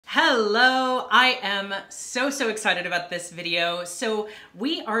Hello, I am so excited about this video. So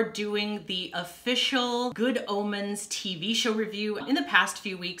we are doing the official Good Omens TV show review. In the past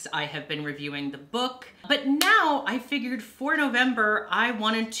few weeks, I have been reviewing the book, but now I figured for November, I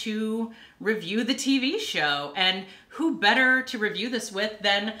wanted to review the TV show. And who better to review this with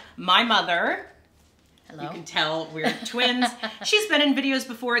than my mother. Hello. You can tell we're twins. She's been in videos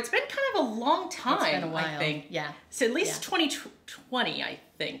before. It's been kind of a long time, It's been a while. I think. Yeah. So at least 2020, I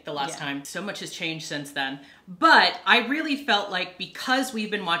think, the last time. So much has changed since then. But I really felt like because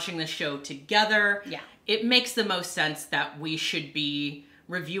we've been watching the show together, it makes the most sense that we should be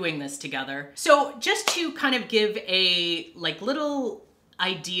reviewing this together. So just to kind of give a little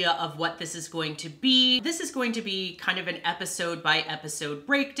idea of what this is going to be. This is going to be kind of an episode by episode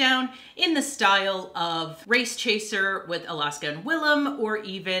breakdown in the style of Race Chaser with Alaska and Willem, or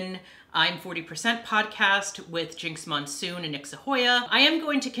even I'm 40% podcast with Jinx Monsoon and Nick Sahoya. I am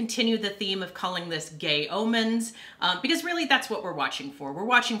going to continue the theme of calling this Gay Omens, because really that's what we're watching for. We're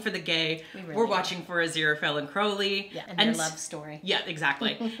watching for the gay. We're watching for Aziraphale and Crowley. Yeah, and their love story. Yeah,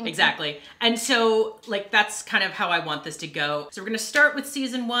 exactly, exactly. And so that's kind of how I want this to go. So we're gonna start with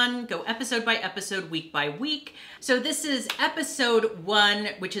season 1, go episode by episode, week by week. So this is episode 1,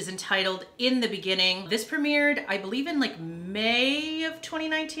 which is entitled In the Beginning. This premiered, I believe, in May of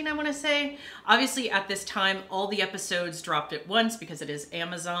 2019, I wanna say. Obviously at this time, all the episodes dropped at once because it is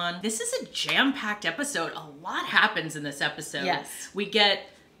Amazon. This is a jam-packed episode. A lot happens in this episode. Yes. We get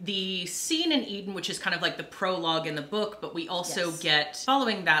the scene in Eden, which is kind of like the prologue in the book, but we also get,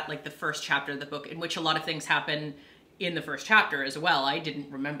 following that, the first chapter of the book, in which a lot of things happen in the first chapter as well. I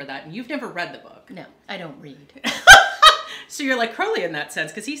didn't remember that, and you've never read the book. No, I don't read. So you're like Crowley in that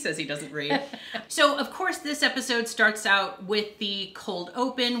sense, because he says he doesn't read. So of course this episode starts out with the cold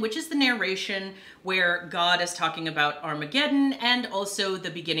open, which is the narration where God is talking about Armageddon and also the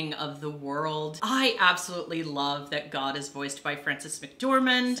beginning of the world. I absolutely love that God is voiced by Frances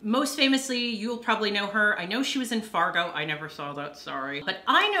McDormand. Most famously, you'll probably know her. I know she was in Fargo. I never saw that, sorry. But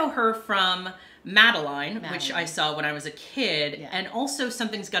I know her from Madeline, which I saw when I was a kid, and also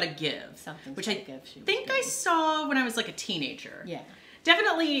Something's Gotta Give, which I think I saw when I was a teenager. Yeah.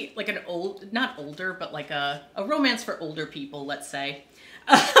 Definitely an old, not older, but a romance for older people, let's say.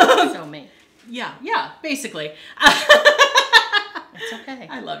 So me. Yeah, basically. It's okay.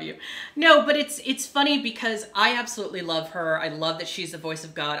 I love you. No, but it's funny because I absolutely love her. I love that she's the voice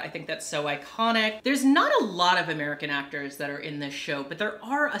of God. I think that's so iconic. There's not a lot of American actors that are in this show, but there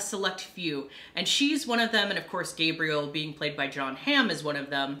are a select few, and she's one of them, and of course Gabriel, being played by John Hamm, is one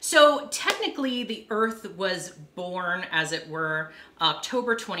of them. So technically the Earth was born, as it were,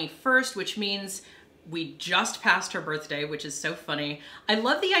 October 21st, which means we just passed her birthday, which is so funny. I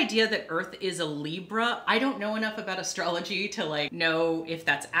love the idea that Earth is a Libra. I don't know enough about astrology to know if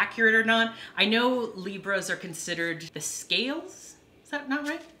that's accurate or not. I know Libras are considered the scales. Is that not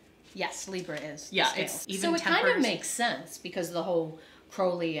right? Yes, Libra is. Yeah, it's even so it kind of makes sense because of the whole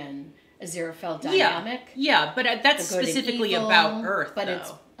Crowley and Aziraphale dynamic. Yeah, but that's specifically about Earth, but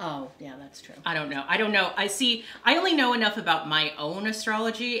though. Oh, yeah, that's true. I don't know. I only know enough about my own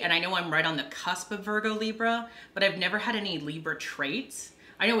astrology, and I know I'm right on the cusp of Virgo Libra, but I've never had any Libra traits.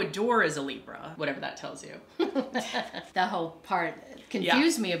 I know Adore is a Libra, whatever that tells you. The whole part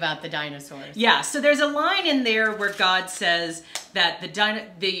confused me about the dinosaurs. Yeah, so there's a line in there where God says that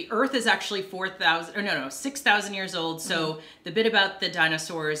the Earth is actually 6,000 years old, so the bit about the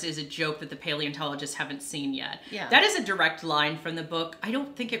dinosaurs is a joke that the paleontologists haven't seen yet. Yeah. That is a direct line from the book. I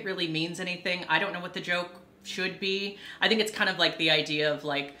don't think it really means anything. I don't know what the joke should be. I think it's kind of the idea of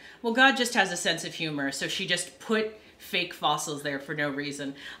well, God just has a sense of humor, so she just put fake fossils there for no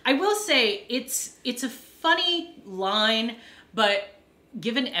reason. I will say it's a funny line, but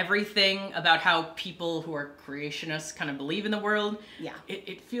given everything about how people who are creationists kind of believe in the world,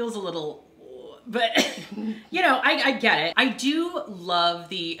 it feels a little, but I get it. I do love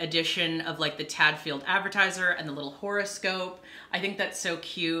the addition of the Tadfield advertiser and the little horoscope. I think that's so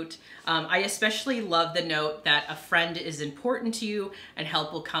cute. I especially love the note that a friend is important to you and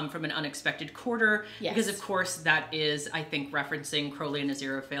help will come from an unexpected quarter. Yes. Because of course that is, I think, referencing Crowley and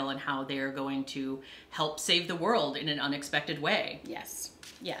Aziraphale and how they are going to help save the world in an unexpected way. Yes,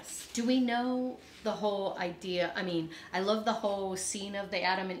 yes. Do we know the whole idea? I mean, I love the whole scene of the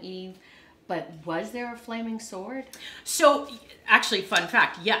Adam and Eve, but was there a flaming sword? So, actually, fun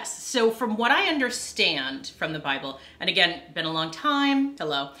fact, yes. So from what I understand from the Bible, and again, been a long time,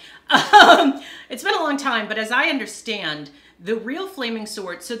 hello. It's been a long time, but as I understand, the real flaming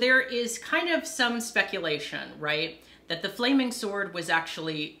sword, so there is kind of some speculation, right? That the flaming sword was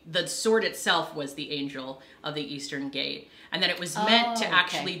actually, the sword itself was the angel of the Eastern Gate. and that it was meant to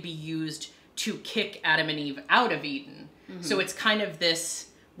actually be used to kick Adam and Eve out of Eden. So it's kind of this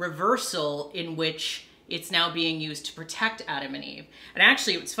reversal in which it's now being used to protect Adam and Eve. And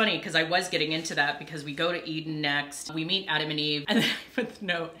actually, it's funny because I was getting into that because we go to Eden next, we meet Adam and Eve, and then I put the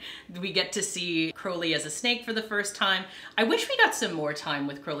note, we get to see Crowley as a snake for the first time. I wish we got some more time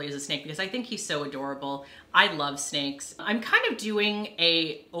with Crowley as a snake because I think he's so adorable. I love snakes. I'm kind of doing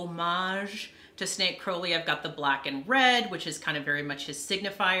a homage to Snake Crowley. I've got the black and red, which is kind of very much his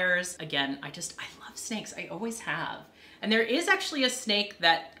signifiers. Again, I love snakes. I always have. And there is actually a snake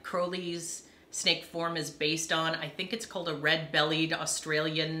that Crowley's snake form is based on. I think it's called a red-bellied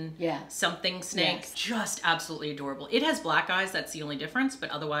Australian something snake. Yes. Just absolutely adorable. It has black eyes, that's the only difference,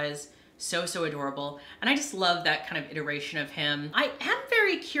 but otherwise so adorable. And I just love that kind of iteration of him. I am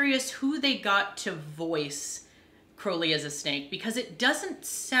very curious who they got to voice Crowley as a snake because it doesn't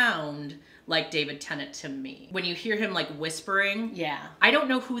sound like David Tennant to me. When you hear him like whispering, I don't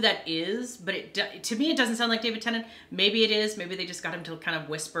know who that is, but to me it doesn't sound like David Tennant. Maybe it is. Maybe they just got him to kind of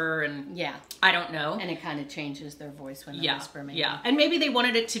whisper, and I don't know. And it kind of changes their voice when they whisper. Maybe. And maybe they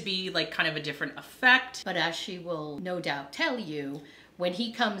wanted it to be like kind of a different effect. But as she will no doubt tell you, when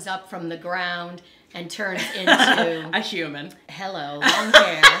he comes up from the ground and turns into a human, hello, long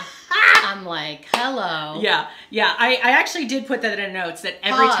hair. I'm like, hello. Yeah. I actually did put that in notes that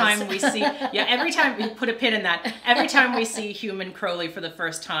every time we see, every time we put a pin in that, every time we see human Crowley for the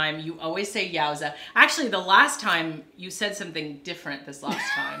first time, you always say yowza. Actually, the last time you said something different this last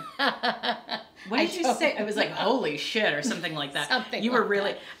time. What did you say? It was like, holy shit, or something like that. You were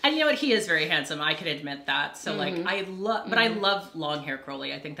really, and you know what? He is very handsome. I can admit that. So like, I love long hair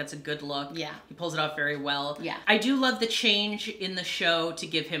Crowley. I think that's a good look. Yeah. He pulls it off very well. Yeah. I do love the change in the show to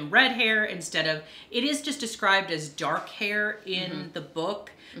give him red hair instead of, it is just described as dark hair in the book.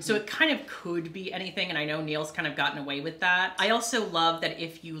 So it kind of could be anything. And I know Neil's kind of gotten away with that. I also love that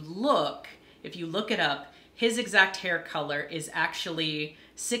if you look it up, his exact hair color is actually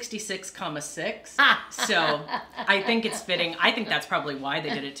 66,6. So I think it's fitting. I think that's probably why they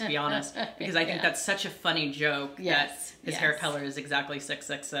did it, to be honest, because I think that's such a funny joke that his hair color is exactly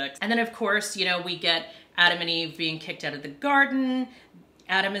 666. And then of course, you know, we get Adam and Eve being kicked out of the garden.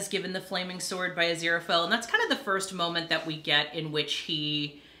 Adam is given the flaming sword by Aziraphale, and that's kind of the first moment that we get in which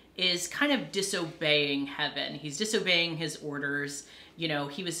he is kind of disobeying heaven. He's disobeying his orders. You know,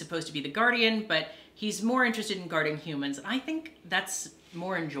 he was supposed to be the guardian, but he's more interested in guarding humans. And I think that's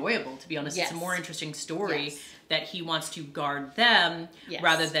more enjoyable, to be honest. It's a more interesting story that he wants to guard them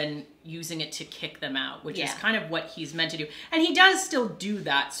rather than using it to kick them out, which is kind of what he's meant to do. And he does still do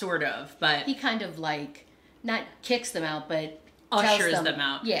that, sort of, but... He kind of, like, not kicks them out, but... ushers them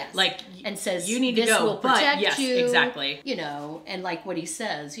out. Yes. Like, and says, you need to go, will protect but yes, you. Exactly. You know, and like what he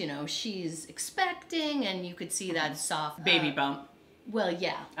says, you know, she's expecting, and you could see that soft... baby bump. Well,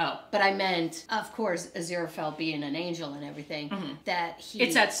 yeah. Oh. But I meant, of course, Aziraphale being an angel and everything, that he...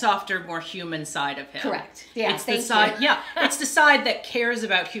 It's that softer, more human side of him. Correct. Yeah, it's the side, it's the side that cares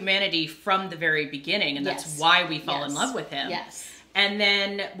about humanity from the very beginning, and that's why we fall in love with him. Yes. And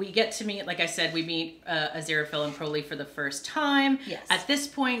then we get to meet, like I said, we meet Aziraphale and Crowley for the first time. Yes. At this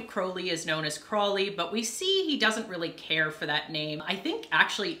point, Crowley is known as Crawley, but we see he doesn't really care for that name. I think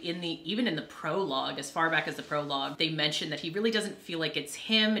actually even in the prologue, as far back as the prologue, they mention that he really doesn't feel like it's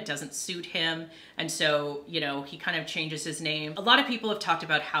him, it doesn't suit him. And so, you know, he kind of changes his name. A lot of people have talked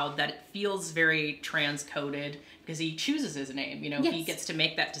about how that it feels very transcoded because he chooses his name. You know, he gets to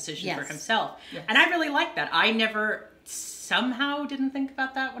make that decision for himself. Yes. And I really like that. I never... somehow didn't think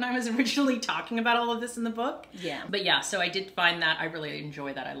about that when I was originally talking about all of this in the book. Yeah. But yeah, so I did find that, I really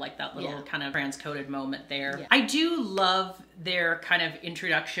enjoy that. I like that little kind of transcoded moment there. Yeah. I do love their kind of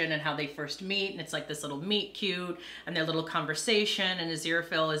introduction and how they first meet, and it's like this little meet cute and their little conversation, and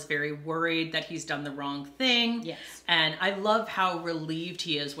Aziraphale is very worried that he's done the wrong thing. Yes. And I love how relieved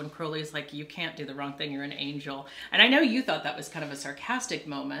he is when Crowley's like, you can't do the wrong thing, you're an angel. And I know you thought that was kind of a sarcastic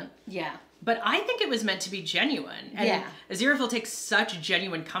moment. Yeah. But I think it was meant to be genuine. And Aziraphale takes such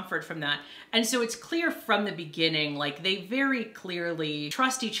genuine comfort from that. And so it's clear from the beginning, like they very clearly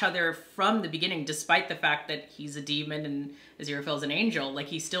trust each other from the beginning, despite the fact that he's a demon and Aziraphale's an angel. Like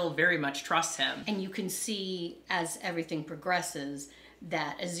he still very much trusts him. And you can see as everything progresses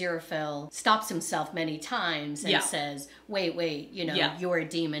that Aziraphale stops himself many times and says, wait, you know, you're a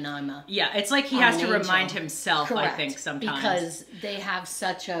demon, I'm a... Yeah, it's like he has to remind himself, I think, sometimes. Because they have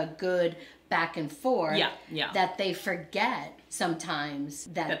such a good back and forth that they forget sometimes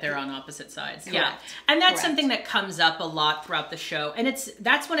that they're on opposite sides. Correct. Yeah. And that's something that comes up a lot throughout the show. And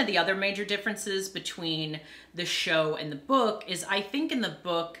that's one of the other major differences between the show and the book is I think in the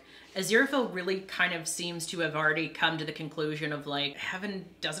book, Aziraphale really kind of seems to have already come to the conclusion of like, Heaven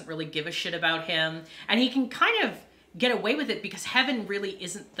doesn't really give a shit about him. And he can kind of get away with it because Heaven really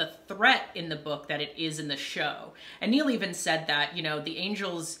isn't the threat in the book that it is in the show. And Neil even said that, you know, the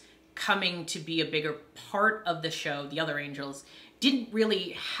angels coming to be a bigger part of the show, the other angels, didn't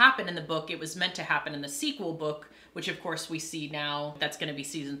really happen in the book. It was meant to happen in the sequel book, which of course we see now that's going to be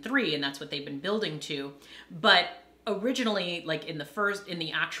season 3, and that's what they've been building to. But originally, like in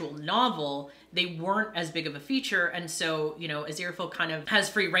the actual novel, they weren't as big of a feature. And so, you know, Aziraphale kind of has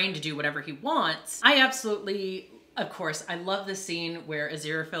free reign to do whatever he wants. I absolutely, of course, I love the scene where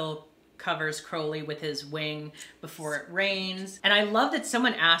Aziraphale covers Crowley with his wing before it rains. And I love that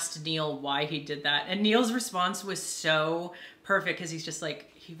someone asked Neil why he did that. And Neil's response was so perfect because he's just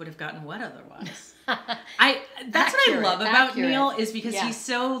like, he would have gotten wet otherwise. That's what I love about Neil, is because he's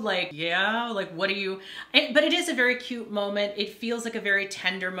so like, yeah, like what do you, but it is a very cute moment. It feels like a very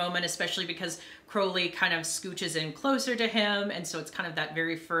tender moment, especially because Crowley kind of scooches in closer to him. And so it's kind of that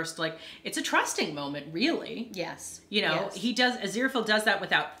very first, like, it's a trusting moment, really. Yes. You know, Aziraphale does that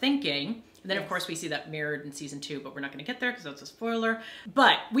without thinking. And then, of course, we see that mirrored in season 2, but we're not going to get there because that's a spoiler.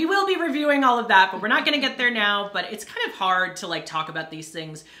 But we will be reviewing all of that, but we're not going to get there now. But it's kind of hard to, like, talk about these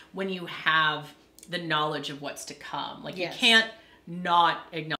things when you have the knowledge of what's to come. Like, you can't not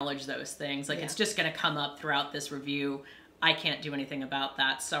acknowledge those things. Like, it's just going to come up throughout this review. I can't do anything about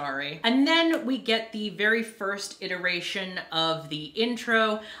that, sorry. And then we get the very first iteration of the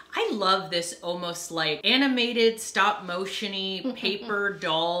intro. I love this almost like animated, stop motion-y, paper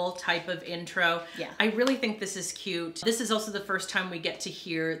doll type of intro. Yeah. I really think this is cute. This is also the first time we get to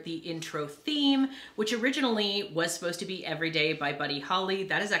hear the intro theme, which originally was supposed to be Every Day by Buddy Holly.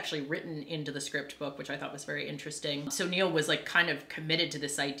 That is actually written into the script book, which I thought was very interesting. So Neil was like kind of committed to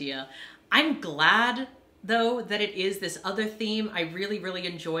this idea. I'm glad though that it is this other theme. I really, really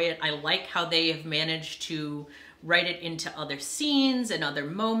enjoy it. I like how they have managed to write it into other scenes and other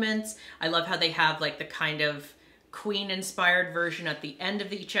moments. I love how they have like the kind of Queen-inspired version at the end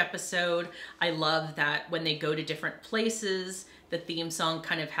of each episode. I love that when they go to different places, the theme song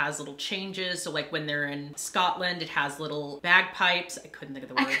kind of has little changes. So like when they're in Scotland, it has little bagpipes. I couldn't think of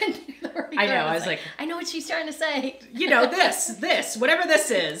the word. I couldn't think of the word. I know, I was like, I know what she's trying to say. You know, this, whatever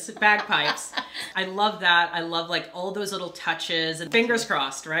this is, bagpipes. I love that. I love like all those little touches, and fingers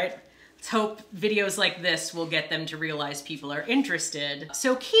crossed, right? Let's hope videos like this will get them to realize people are interested.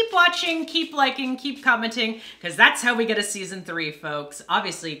 So keep watching, keep liking, keep commenting, because that's how we get a season 3, folks.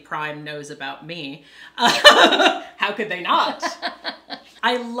 Obviously, Prime knows about me. How could they not?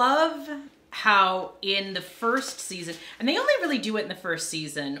 I love how in the first season, and they only really do it in the first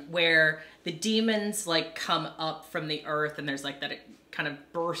season, where the demons like come up from the earth, and there's like that kind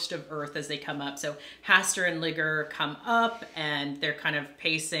of burst of earth as they come up. So Hastur and Ligger come up and they're kind of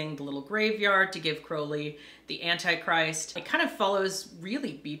pacing the little graveyard to give Crowley the Antichrist. It kind of follows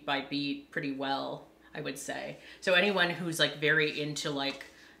really beat by beat pretty well, I would say. So anyone who's like very into like,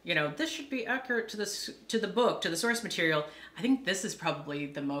 you know, this should be accurate to the book, to the source material, I think this is probably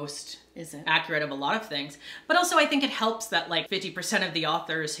the most accurate of a lot of things. But also I think it helps that like 50% of the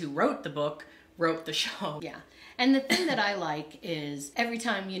authors who wrote the book wrote the show. Yeah. And the thing that I like is every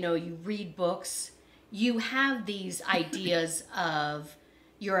time, you know, you read books, you have these ideas of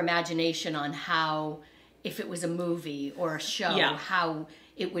your imagination on how, if it was a movie or a show, how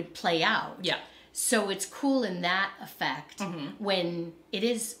it would play out. Yeah. So it's cool in that effect when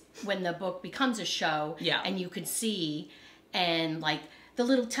the book becomes a show and you could see, and like the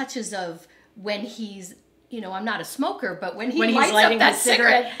little touches of when he's, you know, I'm not a smoker, but when he's lighting up that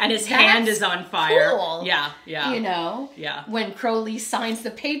cigarette and his hand is on fire. Cool. Yeah, yeah. You know? Yeah. When Crowley signs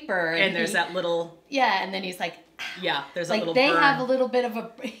the paper. And there's that little... Yeah, and then he's like... Yeah, there's a like little they burn. have a little bit of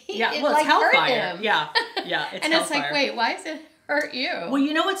a... Yeah, it well, like it's hellfire. Hurt him. Yeah, yeah, it's and hellfire. It's like, wait, why does it hurt you? Well,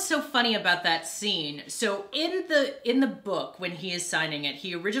 you know what's so funny about that scene? So in the book, when he is signing it,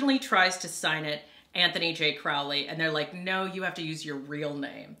 he originally tries to sign it Anthony J. Crowley, and they're like, no, you have to use your real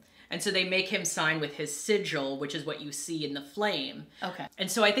name. And so they make him sign with his sigil, which is what you see in the flame. Okay.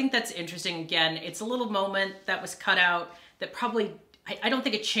 And so I think that's interesting. Again, it's a little moment that was cut out that probably, I don't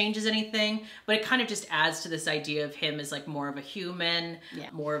think it changes anything, but it kind of just adds to this idea of him as like more of a human,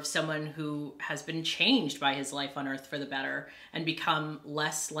 more of someone who has been changed by his life on Earth for the better and become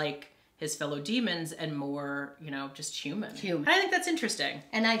less like his fellow demons and more, you know, just human. And I think that's interesting.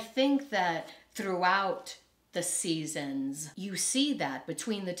 And I think that throughout the seasons, you see that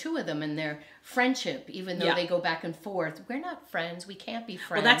between the two of them and their friendship, even though they go back and forth. We're not friends. We can't be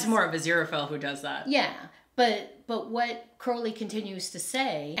friends. Well, that's more of Aziraphale who does that. Yeah. But what Crowley continues to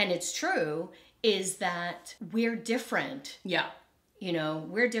say, and it's true, is that we're different. Yeah. You know,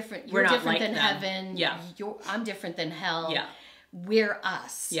 we're different. We're You're not different like than them. heaven. Yeah. I'm different than hell. Yeah. We're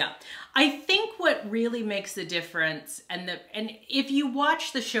us. Yeah. I think what really makes the difference, and if you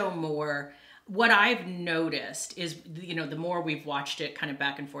watch the show more, what I've noticed is, you know, the more we've watched it kind of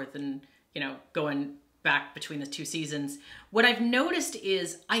back and forth and, you know, going back between the 2 seasons, what I've noticed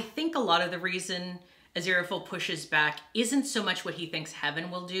is I think a lot of the reason Aziraphale pushes back isn't so much what he thinks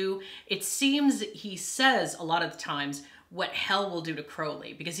heaven will do. It seems he says a lot of the times what hell will do to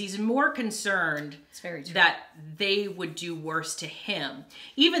Crowley, because he's more concerned that they would do worse to him.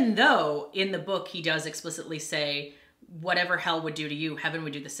 Even though in the book he does explicitly say, whatever hell would do to you, heaven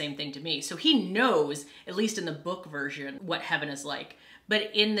would do the same thing to me. So he knows, at least in the book version, what heaven is like.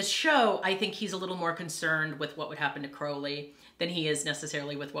 But in the show, I think he's a little more concerned with what would happen to Crowley than he is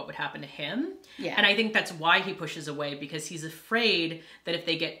necessarily with what would happen to him. Yeah. And I think that's why he pushes away, because he's afraid that if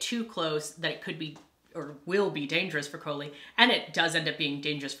they get too close, that it could be or will be dangerous for Crowley, and it does end up being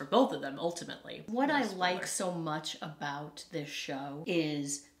dangerous for both of them ultimately. What I like so much about this show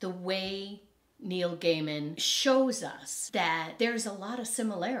is the way Neil Gaiman shows us that there's a lot of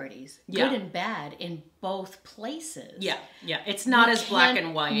similarities, good and bad, in both places. Yeah, yeah. It's not as black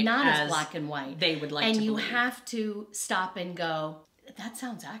and white. Not as black and white. They would like to believe. And you have to stop and go, that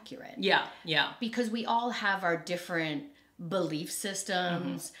sounds accurate. Yeah, yeah. Because we all have our different belief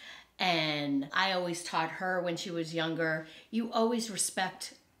systems. And I always taught her when she was younger, you always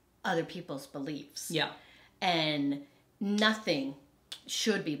respect other people's beliefs. Yeah. And nothing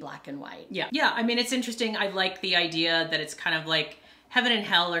should be black and white. Yeah. Yeah. I mean, it's interesting. I like the idea that it's kind of like heaven and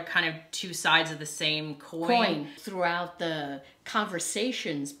hell are kind of 2 sides of the same coin. Throughout the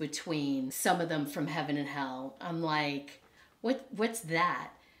conversations between some of them from heaven and hell, I'm like, what's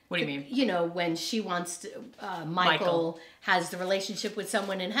that? What do you mean? You know, when she wants to, Michael has the relationship with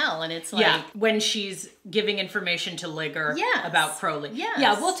someone in hell, and it's like... when she's giving information to Ligger about Crowley. Yes.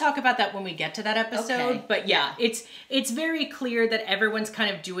 Yeah, we'll talk about that when we get to that episode. Okay. But it's very clear that everyone's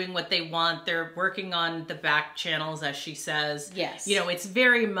kind of doing what they want. They're working on the back channels, as she says. Yes. You know, it's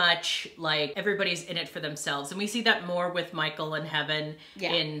very much like everybody's in it for themselves. And we see that more with Michael and Heaven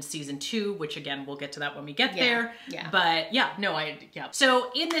in season 2, which again, we'll get to that when we get there. Yeah. But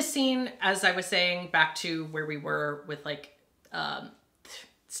So in this scene, as I was saying, back to where we were with like,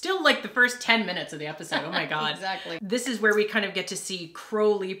 still like the first 10 minutes of the episode. Oh my God. Exactly. This is where we kind of get to see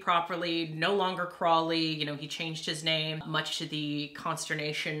Crowley properly, no longer Crawley. You know, he changed his name, much to the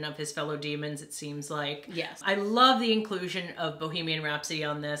consternation of his fellow demons, it seems like. Yes. I love the inclusion of Bohemian Rhapsody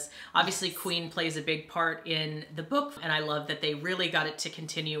on this. Obviously, Queen plays a big part in the book, and I love that they really got it to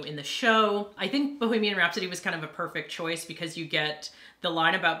continue in the show. I think Bohemian Rhapsody was kind of a perfect choice because you get the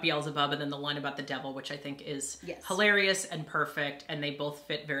line about Beelzebub and then the line about the devil, which I think is hilarious and perfect, and they both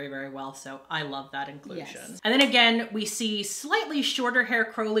fit very, very well, so I love that inclusion. Yes. And then again, we see slightly shorter hair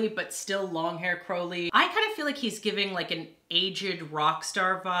Crowley, but still long hair Crowley. I kind of feel like he's giving like an aged rock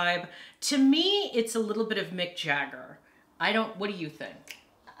star vibe. To me, it's a little bit of Mick Jagger. What do you think?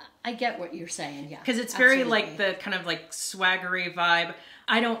 I get what you're saying, yeah. Because it's very like the kind of like swaggery vibe.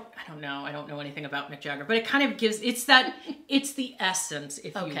 I don't know. I don't know anything about Mick Jagger, but it kind of gives, it's the essence,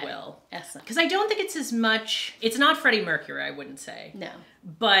 if you will. Essence. Because I don't think it's as much, it's not Freddie Mercury, I wouldn't say. No.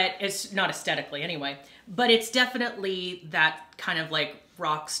 But it's not aesthetically anyway. But it's definitely that kind of like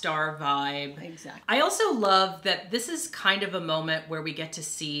rock star vibe. Exactly. I also love that this is kind of a moment where we get to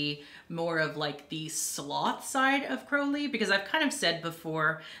see more of like the sloth side of Crowley, because I've kind of said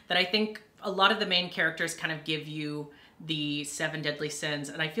before that I think a lot of the main characters kind of give you the 7 deadly sins,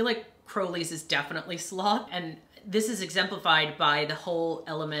 and I feel like Crowley's is definitely sloth, and this is exemplified by the whole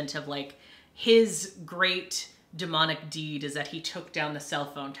element of like his great demonic deed is that he took down the cell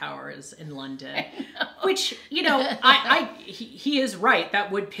phone towers in London, which, you know, he is right.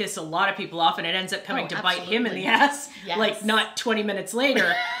 That would piss a lot of people off, and it ends up coming to bite him in the ass, like not 20 minutes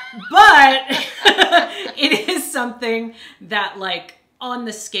later. But it is something that, like, on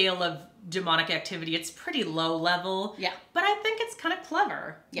the scale of demonic activity, it's pretty low level. Yeah. But I think it's kind of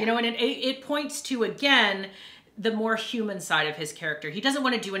clever, you know, and it points to, again, the more human side of his character. He doesn't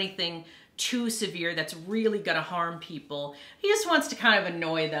want to do anything too severe that's really gonna harm people. He just wants to kind of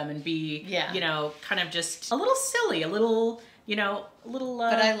annoy them and be, you know, kind of just a little silly, a little, you know, a little...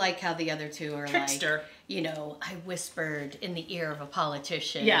 but I like how the other two are trickster. Like, you know, I whispered in the ear of a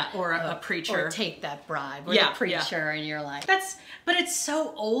politician. Yeah, or a preacher. Or take that bribe. Or the preacher, and you're like... But it's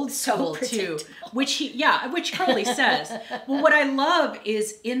so old school, too. Which Crowley says. Well, what I love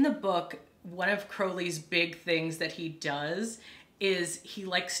is, in the book, one of Crowley's big things that he does is he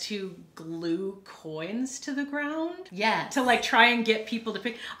likes to glue coins to the ground. Yeah. To like try and get people to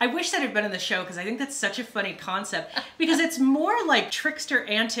pick. I wish that had been in the show because I think that's such a funny concept because it's more like trickster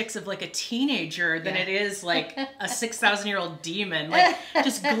antics of like a teenager than it is like a 6,000-year-old demon. Like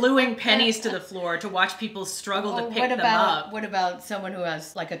just gluing pennies to the floor to watch people struggle to pick them up. What about someone who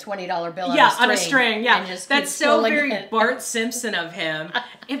has like a $20 bill on a string? Yeah, and just that's so very it. Bart Simpson of him. But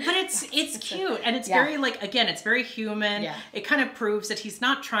it's cute and it's very like, again, it's very human. Yeah. It kind of proves that he's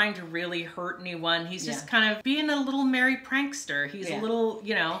not trying to really hurt anyone. He's just kind of being a little merry prankster. He's a little,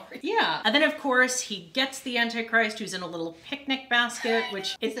 you know, And then of course he gets the Antichrist who's in a little picnic basket,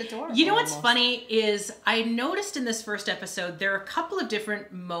 which is adorable. You know what's funny is I noticed in this first episode there are a couple of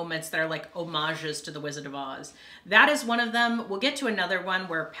different moments that are like homages to the Wizard of Oz. That is one of them. We'll get to another one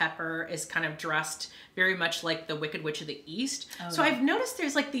where Pepper is kind of dressed very much like the Wicked Witch of the East. So I've noticed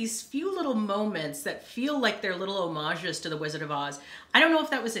there's like these few little moments that feel like they're little homages to the Wizard of Oz. I don't know if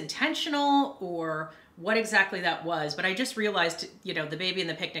that was intentional or what exactly that was, but I just realized, you know, the baby in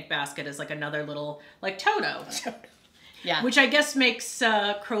the picnic basket is like another little, like Toto. Yeah. Which I guess makes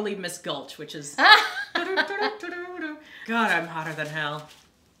Crowley Miss Gulch, which is... God, I'm hotter than hell.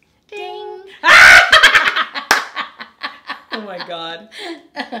 Ding. Oh my God.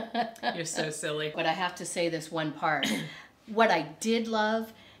 You're so silly. But I have to say this one part. What I did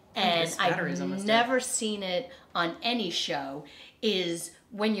love, and I've never seen it on any show, is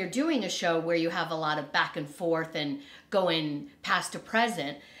when you're doing a show where you have a lot of back and forth and going past to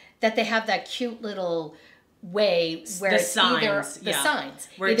present, that they have that cute little way where it's either the signs,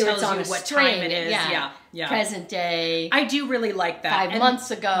 where it tells you what time it is. Present day. I do really like that. 5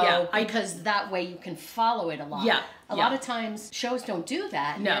 months ago, because that way you can follow it a lot. A lot of times shows don't do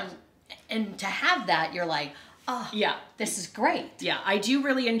that. No. And to have that, you're like, oh, this is great. Yeah, I do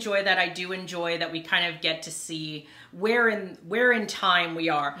really enjoy that. I do enjoy that we kind of get to see where in time we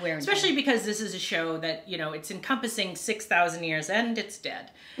are. Especially because this is a show that, you know, it's encompassing 6,000 years and it's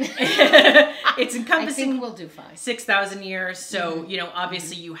dead. It's encompassing, I think we'll do fine. 6,000 years. So, you know,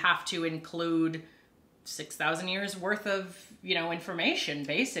 obviously you have to include 6,000 years worth of, you know, information,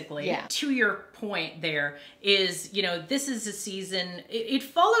 basically. Yeah. To your point there is, you know, this is a season, it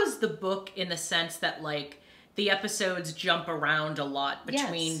follows the book in the sense that, like, the episodes jump around a lot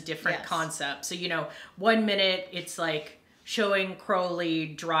between different concepts. So, you know, 1 minute it's like showing Crowley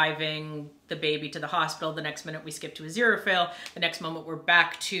driving the baby to the hospital. The next minute we skip to Aziraphale. The next moment we're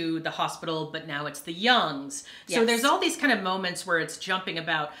back to the hospital, but now it's the Youngs. So there's all these kind of moments where it's jumping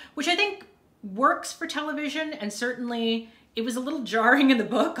about, which I think works for television, and certainly it was a little jarring in the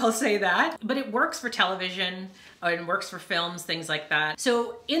book, I'll say that, but it works for television and works for films, things like that.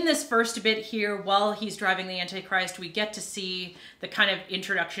 So in this first bit here, while he's driving the Antichrist, we get to see the kind of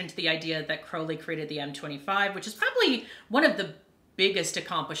introduction to the idea that Crowley created the M25, which is probably one of the biggest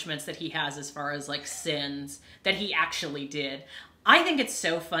accomplishments that he has as far as like sins that he actually did. I think it's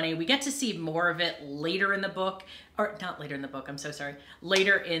so funny. We get to see more of it later in the book, or not later in the book, I'm so sorry,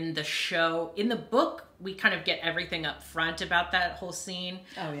 later in the show. In the book, we kind of get everything up front about that whole scene.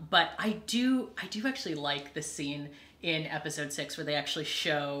 Oh, yeah. But I do actually like the scene in episode 6 where they actually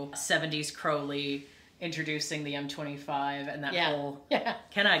show 70s Crowley introducing the M25 and that whole,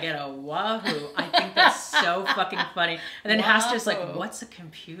 can I get a wahoo? I think that's so fucking funny. And then Haster's like, what's a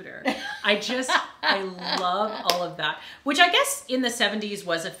computer? I love all of that. Which I guess in the 70s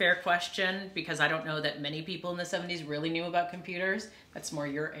was a fair question because I don't know that many people in the 70s really knew about computers. That's more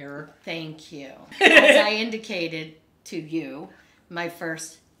your error. Thank you. As I indicated to you, my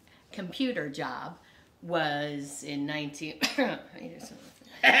first computer job was in 19...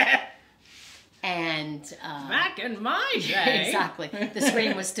 And back in my day, exactly, the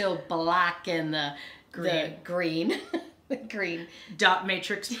screen was still black and the green, the green dot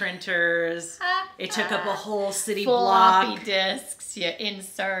matrix printers. It took up a whole city floppy block. disks. You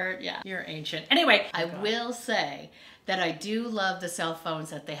insert, You're ancient. Anyway, I will say that I do love the cell phones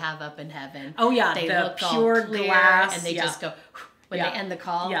that they have up in heaven. Oh yeah, they the look pure all clear glass, and they just go. When they end the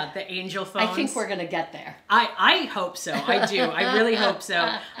call. Yeah, the angel phones. I think we're going to get there. I hope so. I do. I really hope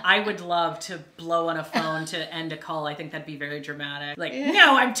so. I would love to blow on a phone to end a call. I think that'd be very dramatic. Like,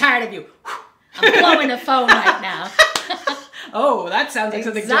 no, I'm tired of you. I'm blowing a phone right now. Oh, that sounds like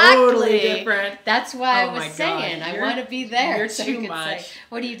something totally different. That's why I was saying I want to be there. You're too much. Say,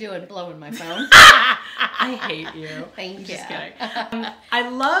 what are you doing blowing my phone? I hate you. Thank you. Just kidding. I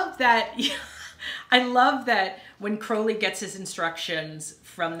love that when Crowley gets his instructions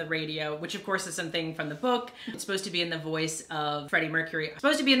from the radio, which of course is something from the book. It's supposed to be in the voice of Freddie Mercury. It's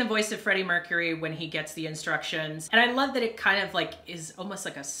supposed to be in the voice of Freddie Mercury when he gets the instructions. And I love that it kind of like is almost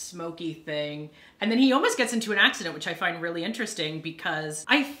like a smoky thing. And then he almost gets into an accident, which I find really interesting because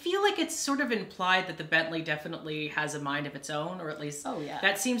I feel like it's sort of implied that the Bentley definitely has a mind of its own, or at least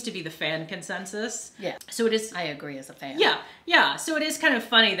that seems to be the fan consensus. Yeah. So it is. I agree as a fan. Yeah. Yeah. So it is kind of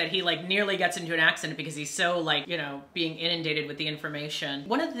funny that he like nearly gets into an accident because he's so like, you know, being inundated with the information.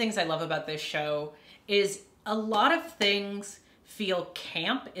 One of the things I love about this show is a lot of things feel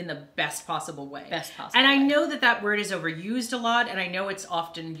camp in the best possible way. Best possible And I way. know that that word is overused a lot, and I know it's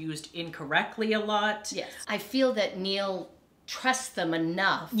often used incorrectly a lot. Yes. I feel that Neil trusts them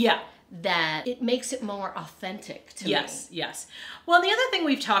enough. Yeah. That it makes it more authentic to me. Yes. Well, and the other thing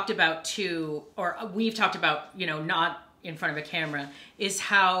we've talked about too, or we've talked about, you know, not in front of a camera, is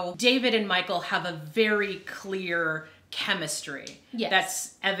how David and Michael have a very clear chemistry. Yes.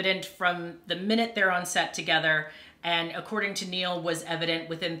 That's evident from the minute they're on set together. And according to Neil, was evident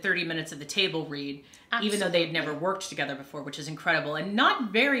within 30 minutes of the table read, even though they'd never worked together before, which is incredible and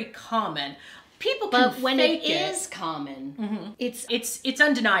not very common. People can But when fake it is common, it's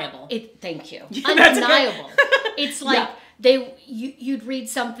undeniable. Thank you. That's Undeniable. It's like you'd read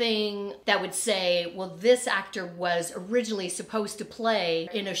something that would say, well, this actor was originally supposed to play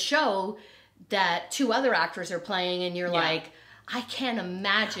in a show that two other actors are playing, and you're like, I can't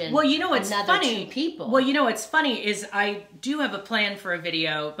imagine. Well, you know what's funny? Two people. Well, you know what's funny is I do have a plan for a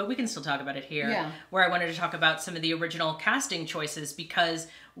video, but we can still talk about it here. Yeah. Where I wanted to talk about some of the original casting choices, because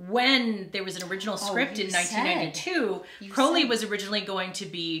when there was an original script in 1992, Crowley was originally going to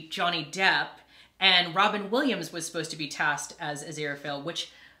be Johnny Depp, and Robin Williams was supposed to be tasked as Aziraphale,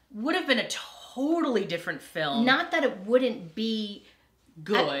 which would have been a totally different film. Not that it wouldn't be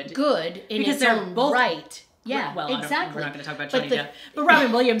good. Good in because its they're own both right. Yeah, well, exactly. We're not going to talk about Johnny Depp. But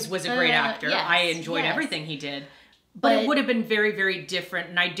Robin Williams was a great actor. Yes, I enjoyed everything he did. But it would have been very, very different,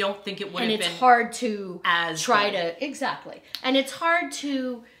 and I don't think it would have been. And it's hard to as try good. to exactly, and it's hard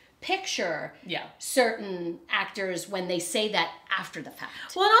to picture certain actors when they say that after the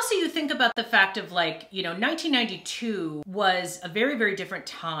fact. Well, and also you think about the fact of like, you know, 1992 was a very, very different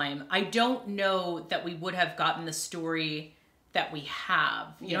time. I don't know that we would have gotten the story that we have.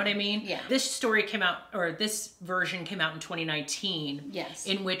 You know what I mean? Yeah. This story came out, or this version came out in 2019. Yes.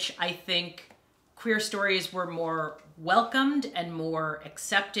 In which I think queer stories were more welcomed and more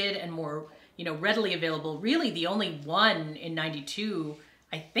accepted and more, you know, readily available. Really, the only one in 92,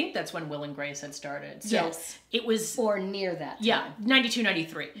 I think that's when Will and Grace had started. So it was... Or near that time. Yeah, 92,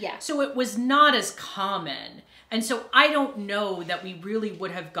 93. Yeah. So it was not as common. And so I don't know that we really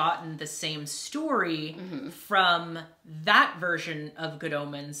would have gotten the same story from that version of Good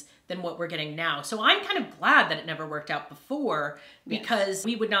Omens than what we're getting now. So I'm kind of glad that it never worked out before, because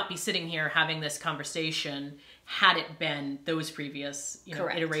we would not be sitting here having this conversation had it been those previous, you know,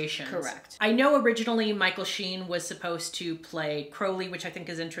 iterations. Correct. I know originally Michael Sheen was supposed to play Crowley, which I think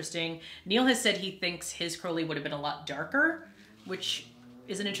is interesting. Neil has said he thinks his Crowley would have been a lot darker, which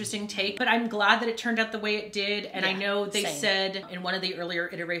is an interesting take, but I'm glad that it turned out the way it did. And I know they said in one of the earlier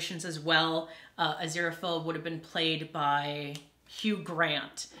iterations as well, Aziraphale would have been played by Hugh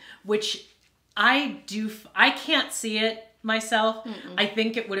Grant, which I can't see it myself. I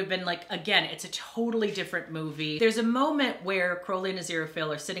think it would have been like, again, it's a totally different movie. There's a moment where Crowley and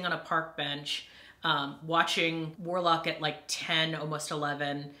Aziraphale are sitting on a park bench, watching Warlock at like 10, almost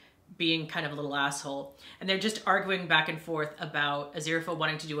 11, being kind of a little asshole. And they're just arguing back and forth about Aziraphale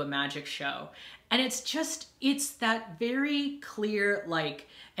wanting to do a magic show. And it's that very clear, like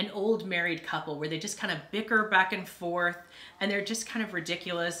an old married couple where they just kind of bicker back and forth and they're just kind of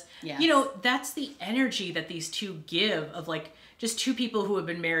ridiculous. Yes. You know, that's the energy that these two give, of like just two people who have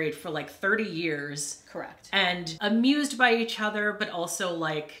been married for like 30 years. Correct. And amused by each other, but also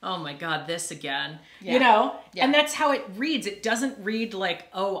like, oh my God, this again, Yeah. you know? Yeah. And that's how it reads. It doesn't read like,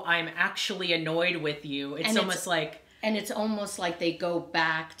 oh, I'm actually annoyed with you. It's almost like... And it's almost like they go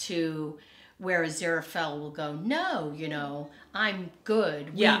back to where Aziraphale will go, no, you know, I'm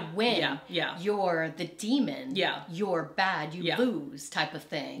good. We win. Yeah. You're the demon. Yeah. You're bad. You lose, type of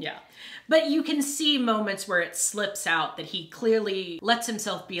thing. Yeah. But you can see moments where it slips out that he clearly lets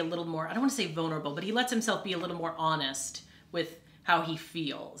himself be a little more, I don't want to say vulnerable, but he lets himself be a little more honest with how he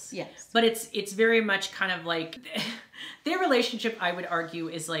feels. Yes. But it's very much kind of like, their relationship, I would argue,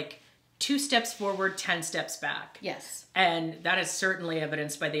 is like 2 steps forward, 10 steps back. Yes. And that is certainly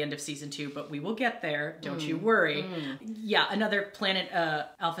evidenced by the end of season 2, but we will get there. Don't you worry. Yeah, another planet,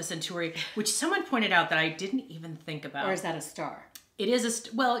 Alpha Centauri, which someone pointed out that I didn't even think about. Or is that a star? It is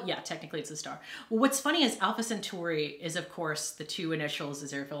well, yeah, technically it's a star. Well, what's funny is Alpha Centauri is, of course, the two initials,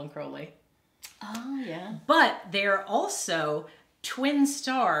 Aziraphale and Crowley. Oh, yeah. But they're also twin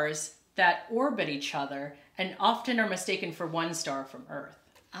stars that orbit each other and often are mistaken for one star from Earth.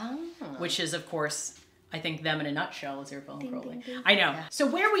 Oh. Which is, of course, I think them in a nutshell, Aziraphale and Crowley. Ding, ding. I know. Yeah. So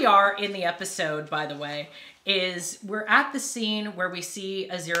where we are in the episode, by the way, is we're at the scene where we see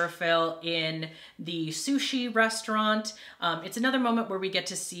Aziraphale in the sushi restaurant. It's another moment where we get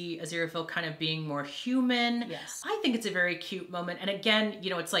to see Aziraphale kind of being more human. Yes. I think it's a very cute moment. And again, you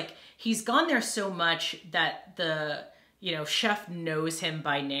know, it's like he's gone there so much that the, you know, chef knows him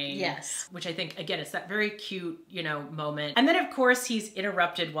by name. Yes. Which I think, again, it's that very cute, you know, moment. And then, of course, he's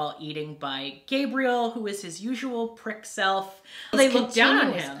interrupted while eating by Gabriel, who is his usual prick self. They look down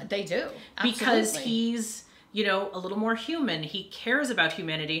on him. They do. Absolutely. Because he's, you know, a little more human. He cares about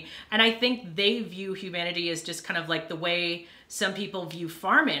humanity. And I think they view humanity as just kind of like the way some people view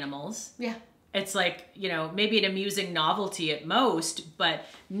farm animals. Yeah. It's like, you know, maybe an amusing novelty at most, but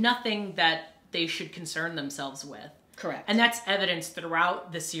nothing that they should concern themselves with. Correct. And that's evidence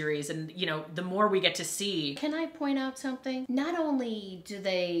throughout the series. And, you know, the more we get to see. Can I point out something? Not only do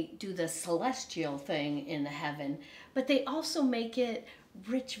they do the celestial thing in heaven, but they also make it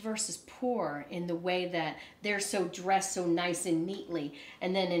rich versus poor in the way that they're so dressed so nice and neatly.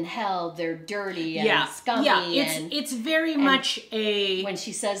 And then in hell, they're dirty and scummy. Yeah, it's very much a... When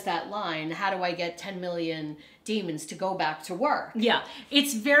she says that line, how do I get 10 million demons to go back to work? Yeah,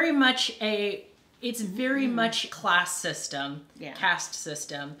 it's very much a... It's very much class system, caste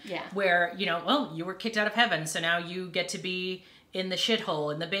system, where, you know, well, you were kicked out of heaven, so now you get to be in the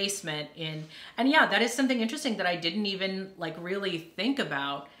shithole, in the basement, and yeah, that is something interesting that I didn't even, like, really think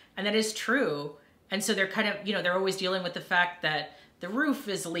about, and that is true. And so they're kind of, you know, they're always dealing with the fact that the roof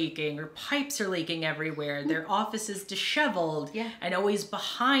is leaking or pipes are leaking everywhere. Their office is disheveled and always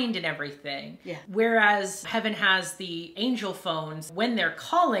behind and everything. Yeah. Whereas heaven has the angel phones. When they're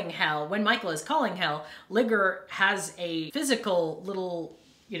calling hell, when Michael is calling hell, Ligger has a physical little,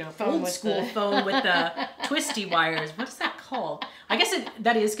 you know, old school phone with the twisty wires. What is that called? I guess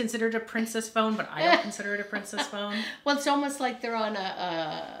that is considered a princess phone, but I don't consider it a princess phone. Well, it's almost like they're on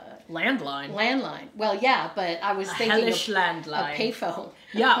a landline. Well, yeah, but I was thinking hellish landline. A payphone.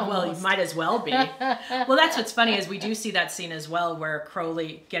 Yeah, well, it might as well be. Well, that's what's funny is we do see that scene as well where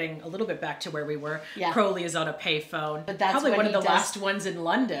Crowley, getting a little bit back to where we were, Crowley is on a payphone. But that's probably one of the last ones in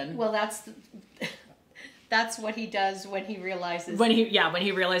London. Well, that's what he does when he realizes. When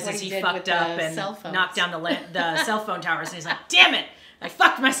he realizes he fucked up and knocked down the cell phone towers, and he's like, "Damn it! I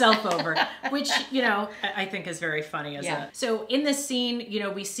fucked myself over," which, you know, I think is very funny. So in this scene, you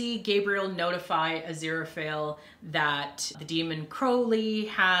know, we see Gabriel notify Aziraphale that the demon Crowley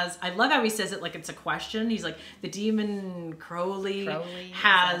has, I love how he says it like it's a question. He's like, the demon Crowley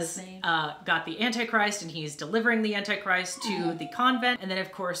has got the antichrist and he's delivering the antichrist to the convent. And then,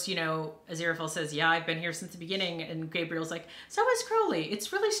 of course, you know, Aziraphale says, yeah, I've been here since the beginning. And Gabriel's like, so is Crowley.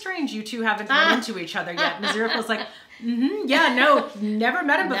 It's really strange you two haven't run into each other yet. And Aziraphale's like, yeah, no, never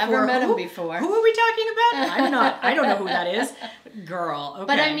met him before. Never met him before. Who are we talking about? I don't know who that is. Girl, okay.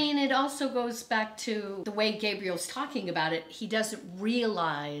 But I mean, it also goes back to the way Gabriel's talking about it. He doesn't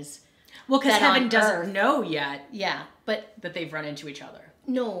realize. Well, because heaven doesn't know yet. Yeah, but that they've run into each other.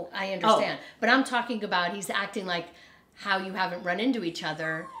 No, I understand. But I'm talking about he's acting like how you haven't run into each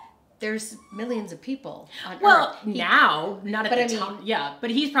other. There's millions of people on Earth. Well, now, not at the time. Yeah,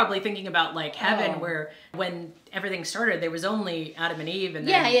 but he's probably thinking about like heaven where when everything started, there was only Adam and Eve and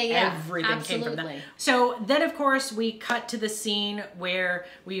then everything came from them. So then, of course, we cut to the scene where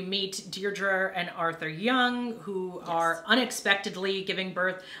we meet Deirdre and Arthur Young, who are unexpectedly giving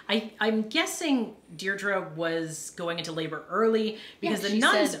birth. I'm guessing Deirdre was going into labor early because the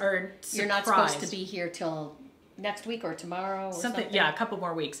nuns are surprised. You're not supposed to be here till next week or tomorrow or something. Yeah, a couple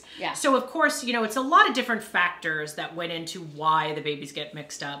more weeks. Yeah. So, of course, you know, it's a lot of different factors that went into why the babies get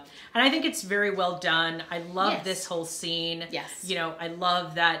mixed up. And I think it's very well done. I love this whole scene. Yes. You know, I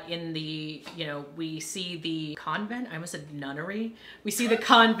love that in the, you know, we see the convent. I almost said nunnery. We see the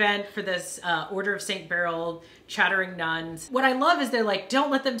convent for this Order of St. Beryl, chattering nuns. What I love is they're like, don't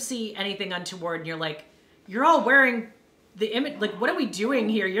let them see anything untoward. And you're like, you're all wearing the image, like, what are we doing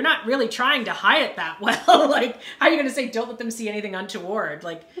here? You're not really trying to hide it that well. Like, how are you going to say, don't let them see anything untoward?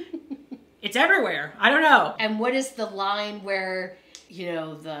 Like, it's everywhere. I don't know. And what is the line where, you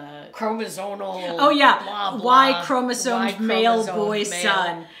know, the chromosomal... Oh, yeah. Blah, blah, Y chromosomes, male, boy,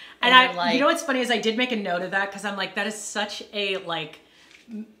 son. And like, you know what's funny is I did make a note of that because I'm like, that is such a, like,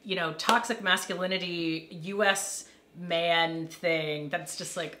 you know, toxic masculinity, U.S. man thing that's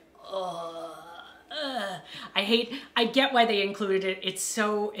just like, ugh. I get why they included it.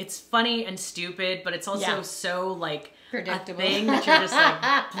 It's funny and stupid, but it's also so like predictable a thing that you're just like,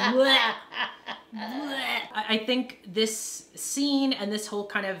 bleh, bleh. I think this scene and this whole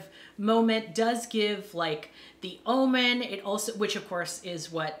kind of moment does give like the Omen. It also, which of course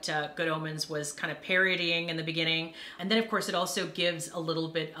is what Good Omens was kind of parodying in the beginning. And then of course it also gives a little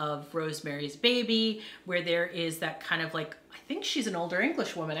bit of Rosemary's Baby, where there is that kind of like, I think she's an older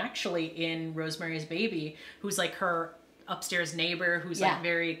English woman actually in Rosemary's Baby, who's like her upstairs neighbor, who's like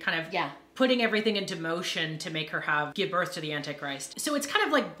very kind of putting everything into motion to make her give birth to the Antichrist. So it's kind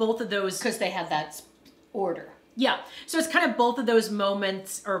of like both of those. Because they have that order. Yeah, so it's kind of both of those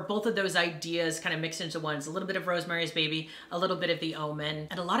moments, or both of those ideas kind of mixed into one. It's a little bit of Rosemary's Baby, a little bit of The Omen,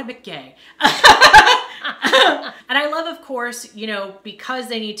 and a lot of it gay. And I love, of course, you know, because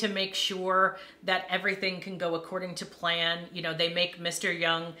they need to make sure that everything can go according to plan, you know, they make Mr.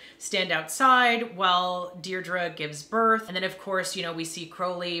 Young stand outside while Deirdre gives birth. And then, of course, you know, we see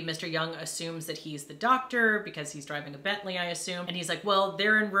Crowley. Mr. Young assumes that he's the doctor because he's driving a Bentley, I assume. And he's like, well,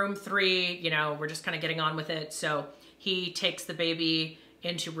 they're in room 3, you know, we're just kind of getting on with it. So he takes the baby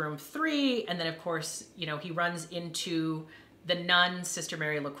into room 3. And then, of course, you know, he runs into the nun, Sister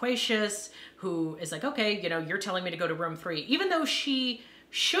Mary Loquacious, who is like, okay, you know, you're telling me to go to room 3, even though she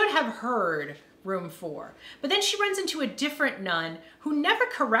should have heard room 4. But then she runs into a different nun who never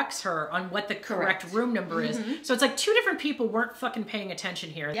corrects her on what the correct room number is. So it's like 2 different people weren't fucking paying attention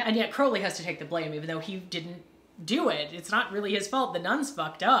here. And yet Crowley has to take the blame, even though he didn't do it. It's not really his fault. The nun's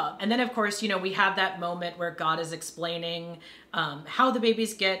fucked up. And then, of course, you know, we have that moment where God is explaining how the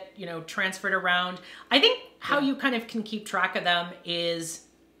babies get, you know, transferred around. I think how you kind of can keep track of them is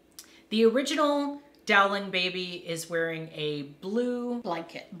the original Dowling baby is wearing a blue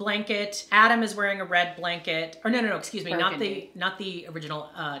blanket. Adam is wearing a red blanket. Or no, excuse me, Burgundy. not the original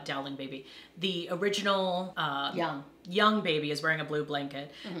Dowling baby. The original Young baby is wearing a blue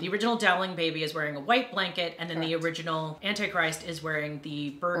blanket. The original Dowling baby is wearing a white blanket, and then the original Antichrist is wearing the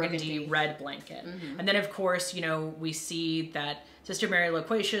burgundy red blanket. And then, of course, you know, we see that Sister Mary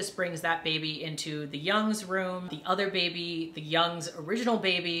Loquacious brings that baby into the Young's room. The other baby, the Young's original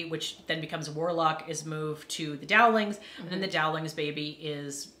baby, which then becomes Warlock, is moved to the Dowlings. And then the Dowlings baby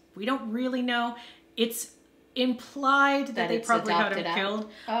is, we don't really know. It's implied that they probably had him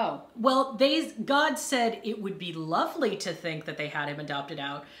killed. Oh. Well, God said it would be lovely to think that they had him adopted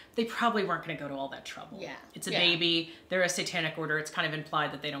out. They probably weren't going to go to all that trouble. Yeah. It's a baby. They're a satanic order. It's kind of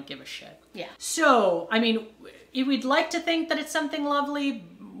implied that they don't give a shit. Yeah. So, I mean, we'd like to think that it's something lovely.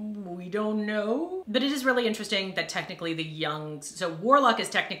 We don't know. But it is really interesting that technically the Youngs, so Warlock is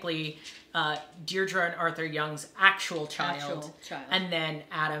technically Deirdre and Arthur Young's actual child. And then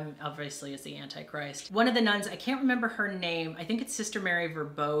Adam obviously is the Antichrist. One of the nuns, I can't remember her name, I think it's Sister Mary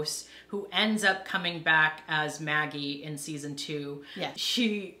Verbose, who ends up coming back as Maggie in season 2. Yeah.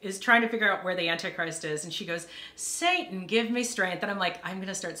 She is trying to figure out where the Antichrist is, and she goes, Satan, give me strength. And I'm like, I'm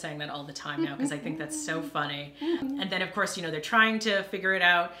gonna start saying that all the time now because I think that's so funny. And then of course, you know, they're trying to figure it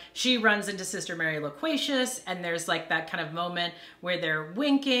out. She runs into Sister Mary Loquacious, and there's like that kind of moment where they're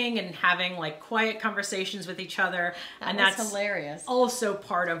winking and having like quiet conversations with each other. And that's hilarious. Also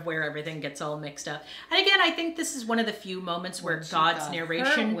part of where everything gets all mixed up. And again, I think this is one of the few moments where God's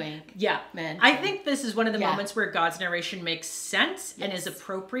narration, I think this is one of the moments where God's narration makes sense and is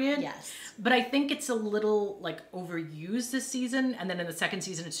appropriate. Yes. But I think it's a little like overused this season, and then in the second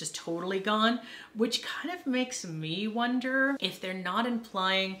season it's just totally gone, which kind of makes me wonder if they're not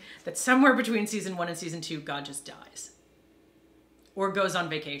implying that somewhere between season 1 and season 2 God just dies. Or goes on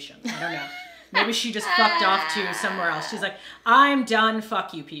vacation. I don't know. Maybe she just fucked off to somewhere else. She's like, I'm done,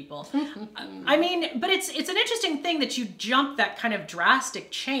 fuck you people. I mean, but it's an interesting thing that you jump that kind of drastic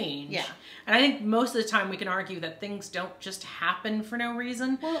change. Yeah. And I think most of the time we can argue that things don't just happen for no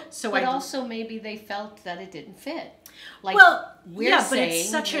reason. Well, so but also maybe they felt that it didn't fit. Like, well, yeah, but it's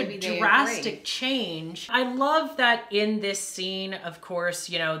such a drastic change. I love that in this scene, of course,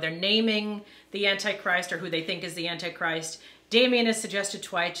 you know, they're naming the Antichrist, or who they think is the Antichrist. Damien is suggested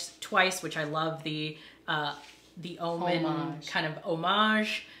twice, which I love, the Omen kind of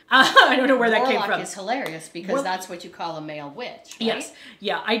homage. I don't know where that came from. Warlock is hilarious because that's what you call a male witch, right? Yes.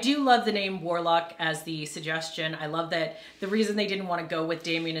 Yeah, I do love the name Warlock as the suggestion. I love that the reason they didn't want to go with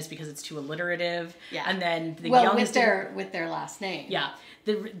Damien is because it's too alliterative. Yeah. And then the Youngs with their last name. Yeah.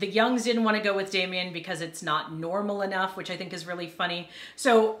 The Youngs didn't want to go with Damien because it's not normal enough, which I think is really funny.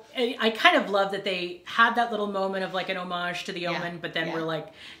 So I kind of love that they had that little moment of like an homage to the Omen, but then we're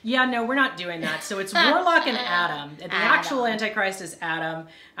like, yeah, no, we're not doing that. So it's Warlock and Adam. And the actual Antichrist is Adam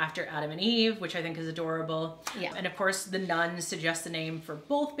after Adam and Eve, which I think is adorable. Yeah. And of course, the nuns suggest the name for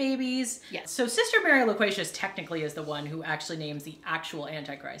both babies. Yes. So Sister Mary Loquacious technically is the one who actually names the actual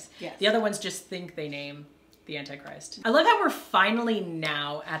Antichrist. Yes. The other ones just think they name the Antichrist. I love how we're finally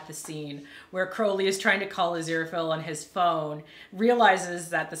now at the scene where Crowley is trying to call Aziraphale on his phone, realizes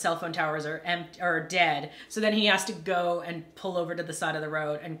that the cell phone towers are dead, so then he has to go and pull over to the side of the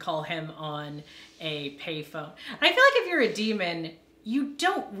road and call him on a payphone. And I feel like if you're a demon, you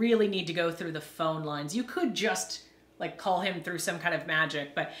don't really need to go through the phone lines. You could just like call him through some kind of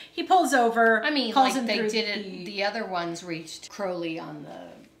magic, but he pulls over. I mean, calls like him they through did it, the other ones reached Crowley on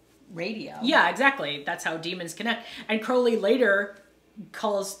the radio. Yeah, exactly. That's how demons connect. And Crowley later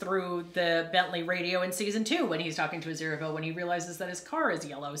calls through the Bentley radio in season 2 when he's talking to Aziraphale when he realizes that his car is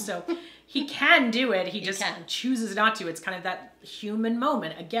yellow. So he can do it. He just chooses not to. It's kind of that human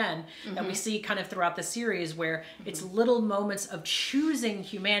moment, again, that we see kind of throughout the series where it's little moments of choosing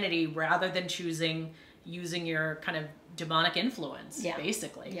humanity rather than choosing using your kind of demonic influence,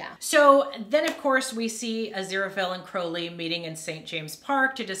 basically. Yeah. So then, of course, we see Aziraphale and Crowley meeting in St. James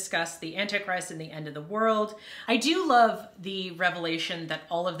Park to discuss the Antichrist and the end of the world. I do love the revelation that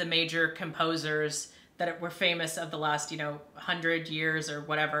all of the major composers that were famous of the last, 100 years or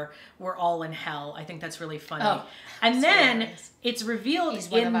whatever, were all in hell. I think that's really funny. Oh, and then it's revealed He's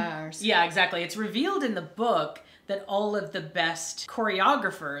one of ours. Yeah, exactly. It's revealed in the book that all of the best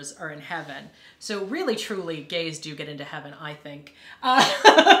choreographers are in heaven. So really, truly, gays do get into heaven, I think. But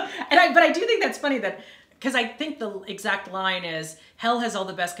I do think that's funny that, because I think the exact line is, hell has all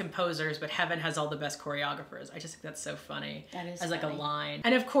the best composers, but heaven has all the best choreographers. I just think that's so funny. That is as like funny. a line.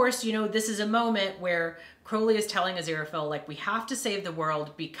 And of course, this is a moment where Crowley is telling Aziraphale, like, we have to save the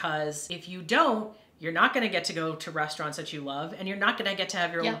world because if you don't, you're not going to get to go to restaurants that you love, and you're not going to get to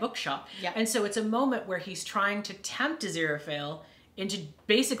have your own bookshop. Yeah. And so it's a moment where he's trying to tempt Aziraphale into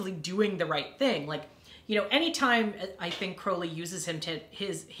basically doing the right thing. Like, anytime I think Crowley uses him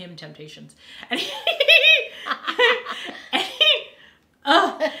temptations, and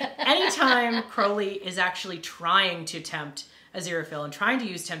anytime Crowley is actually trying to tempt Aziraphale and trying to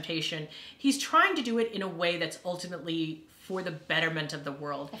use temptation, he's trying to do it in a way that's ultimately for the betterment of the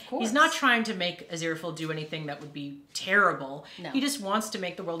world. Of course. He's not trying to make Aziraphale do anything that would be terrible. No. He just wants to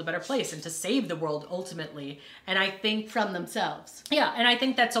make the world a better place and to save the world ultimately. And I think From themselves. Yeah, and I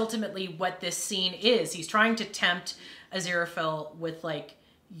think that's ultimately what this scene is. He's trying to tempt Aziraphale with like,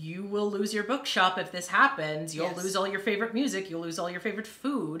 you will lose your bookshop if this happens. You'll lose all your favorite music. You'll lose all your favorite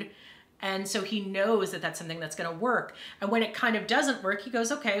food. And so he knows that that's something that's going to work. And when it kind of doesn't work, he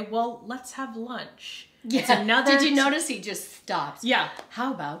goes, okay, well, let's have lunch. Yeah. It's another Did you notice he just stops? Yeah.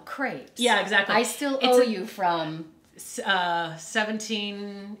 How about crepes? Yeah, exactly. I still owe you from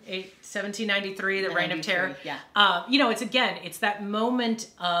 1793, the Reign of Terror. Yeah. It's that moment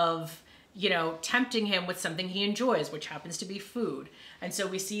of, tempting him with something he enjoys, which happens to be food. And so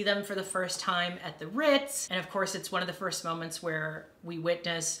we see them for the first time at the Ritz. And of course, it's one of the first moments where we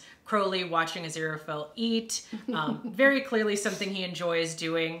witness Crowley watching Aziraphale eat. Very clearly something he enjoys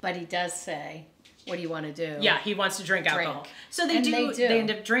doing. But he does say, what do you want to do? Yeah, he wants to drink alcohol. So they do. They end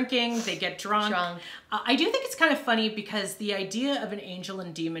up drinking. They get drunk. I do think it's kind of funny because the idea of an angel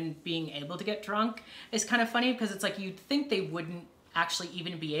and demon being able to get drunk is kind of funny because it's like you'd think they wouldn't actually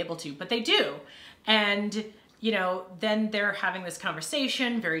even be able to, but they do. And then they're having this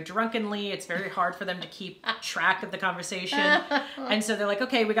conversation very drunkenly. It's very hard for them to keep track of the conversation. And so they're like,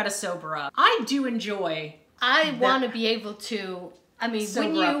 okay, we got to sober up. I do enjoy. I want to be able to. I mean,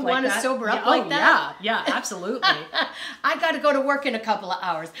 wouldn't you like want to that? sober up Yeah, like that? Yeah, absolutely. I got to go to work in a couple of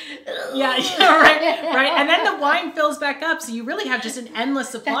hours. Yeah, right. And then the wine fills back up, so you really have just an endless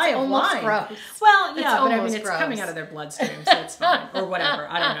supply of wine. Gross. Well, yeah, That's but I mean, almost it's gross. coming out of their bloodstream, so it's fine, or whatever.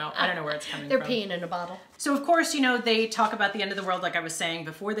 I don't know. I don't know where it's coming They're from. peeing in a bottle. So of course, they talk about the end of the world, like I was saying,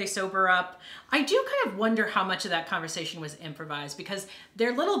 before they sober up. I do kind of wonder how much of that conversation was improvised because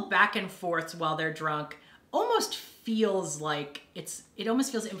their little back and forths while they're drunk almost feels like it almost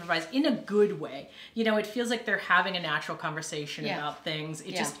feels improvised in a good way. It feels like they're having a natural conversation about things.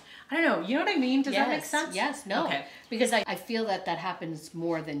 It just, I don't know. You know what I mean? Does that make sense? Yes, no. Okay. Because I feel that happens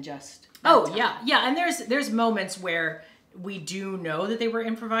more than just Yeah. And there's moments where we do know that they were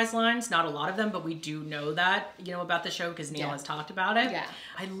improvised lines. Not a lot of them, but we do know that, about the show because Neil has talked about it. Yeah.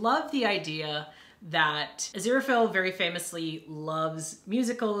 I love the idea that Aziraphale very famously loves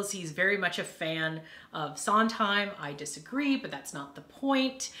musicals. He's very much a fan of Sondheim. I disagree, but that's not the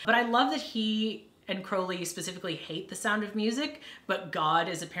point. But I love that he and Crowley specifically hate the sound of music, but God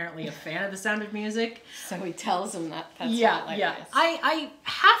is apparently a fan of the sound of music. So he tells him that. That's yeah, yeah. I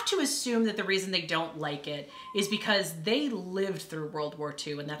have to assume that the reason they don't like it is because they lived through World War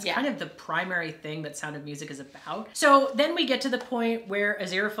II, and that's kind of the primary thing that Sound of Music is about. So then we get to the point where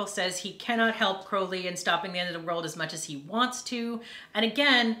Aziraphale says he cannot help Crowley in stopping the end of the world as much as he wants to. And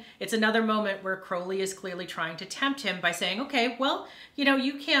again, it's another moment where Crowley is clearly trying to tempt him by saying, okay, well, you know,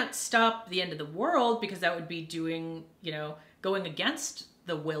 you can't stop the end of the world because that would be doing, you know, going against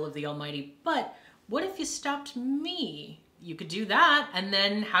the will of the Almighty. But what if you stopped me? You could do that. And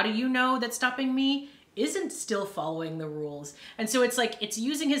then how do you know that stopping me isn't still following the rules? And so it's like, it's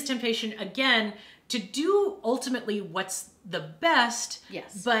using his temptation again to do ultimately what's the best.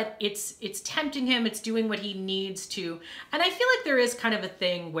 Yes. But it's tempting him. It's doing what he needs to. And I feel like there is kind of a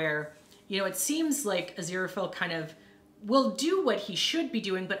thing where, you know, it seems like Aziraphale kind of will do what he should be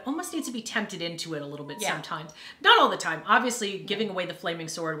doing, but almost needs to be tempted into it a little bit sometimes. Not all the time. Obviously, giving away the flaming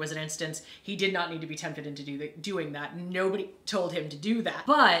sword was an instance. He did not need to be tempted into doing that. Nobody told him to do that.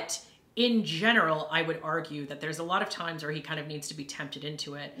 But in general, I would argue that there's a lot of times where he kind of needs to be tempted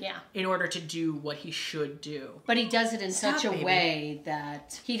into it in order to do what he should do. But he does it in such a way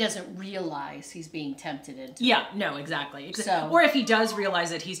that he doesn't realize he's being tempted into it. Yeah, no, exactly. So, or if he does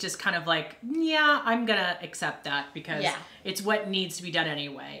realize it, he's just kind of like, yeah, I'm going to accept that because it's what needs to be done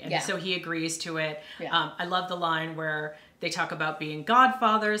anyway. And so he agrees to it. I love the line where they talk about being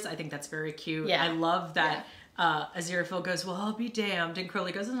godfathers. I think that's very cute. I love that. Aziraphale goes, well, I'll be damned. And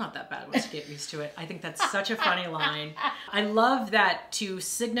Crowley goes, it's not that bad once you get used to it. I think that's such a funny line. I love that to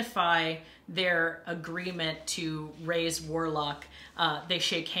signify their agreement to raise Warlock, they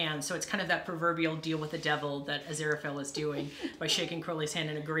shake hands. So it's kind of that proverbial deal with the devil that Aziraphale is doing by shaking Crowley's hand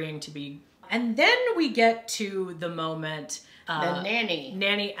and agreeing to be. And then we get to the moment. The nanny.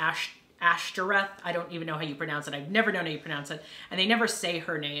 Nanny Ashtoreth. I don't even know how you pronounce it. I've never known how you pronounce it. And they never say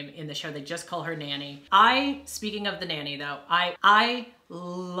her name in the show. They just call her Nanny. Speaking of the nanny though, I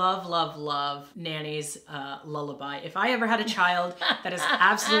love Nanny's lullaby. If I ever had a child, that is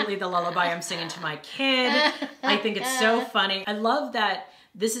absolutely the lullaby I'm singing to my kid. I think it's so funny. I love that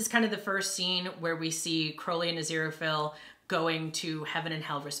this is kind of the first scene where we see Crowley and Aziraphale going to heaven and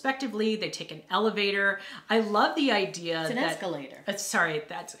hell respectively. They take an elevator. I love the idea it's an escalator. Sorry,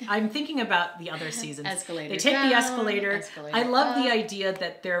 I'm thinking about the other seasons. Escalator. They take the escalator. I love up. the idea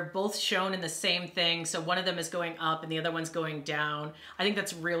that they're both shown in the same thing. So one of them is going up and the other one's going down. I think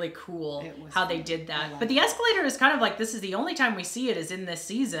that's really cool how they did that. But the escalator is kind of like, this is the only time we see it is in this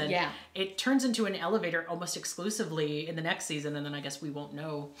season. Yeah. It turns into an elevator almost exclusively in the next season. And then I guess we won't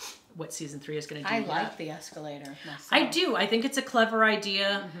know what season 3 is going to do. I like the escalator myself. I do. I think it's a clever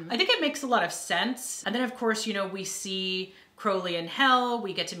idea. I think it makes a lot of sense. And then of course, you know, we see Crowley in hell.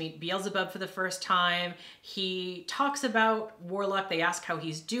 We get to meet Beelzebub for the first time. He talks about Warlock. They ask how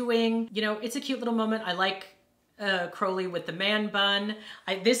he's doing. You know, it's a cute little moment. I like Crowley with the man bun.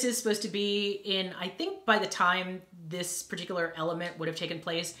 This is supposed to be in, I think by the time this particular element would have taken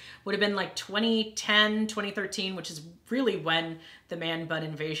place, would have been like 2010, 2013, which is really when the man bun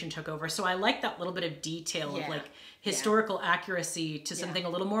invasion took over. So I like that little bit of detail of like historical accuracy to something a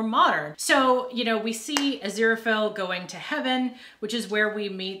little more modern. So, you know, we see Aziraphale going to heaven, which is where we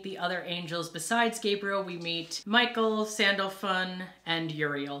meet the other angels. Besides Gabriel, we meet Michael, Sandalphon, and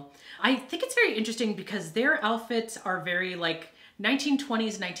Uriel. I think it's very interesting because their outfits are very like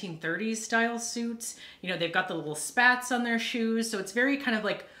 1920s, 1930s style suits. You know, they've got the little spats on their shoes. So it's very kind of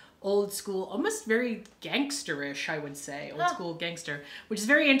like old school, almost very gangsterish, I would say. Old school gangster, which is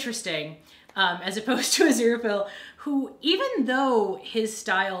very interesting. As opposed to Aziraphale, who, even though his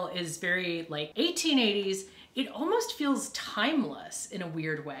style is very like 1880s, it almost feels timeless in a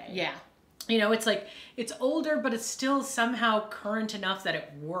weird way. Yeah. You know, it's like, it's older, but it's still somehow current enough that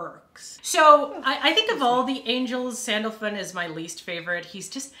it works. So I think of all the angels, Sandalphon is my least favorite. He's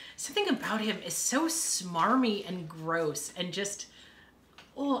just, something about him is so smarmy and gross and just,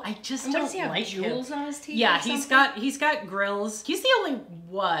 oh, I just don't does he have like jewels him. on his teeth? Yeah, he's got grills. He's the only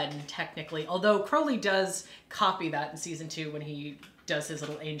one, technically, although Crowley does copy that in season 2 when he does his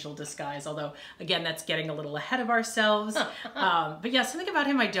little angel disguise, although again that's getting a little ahead of ourselves. But yeah, something about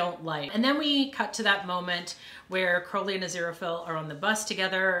him I don't like. And then we cut to that moment where Crowley and Aziraphale are on the bus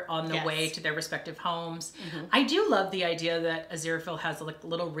together on the way to their respective homes. I do love the idea that Aziraphale has like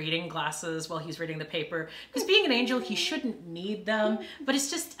little reading glasses while he's reading the paper, because being an angel, he shouldn't need them, but it's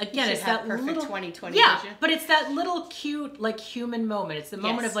just, again, it's that perfect little 20/20 vision. but it's that little cute like human moment. It's the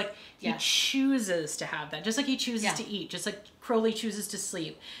moment of like he chooses to have that, just like he chooses to eat, just like Crowley chooses to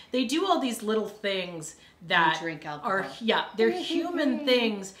sleep. They do all these little things that drink alcohol. are they're human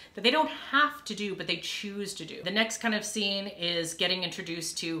things that they don't have to do, but they choose to do. The next kind of scene is getting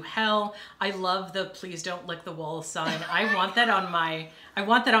introduced to hell. I love the "please don't lick the wall" sign. I want that on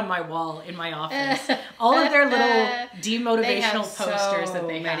my wall in my office. All of their little demotivational posters that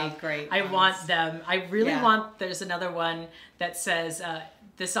they have. I want them. I really want. There's another one that says,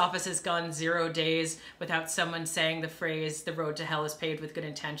 "This office has gone 0 days without someone saying the phrase, 'The road to hell is paved with good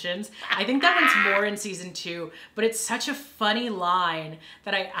intentions.'" I think that one's more in season 2, but it's such a funny line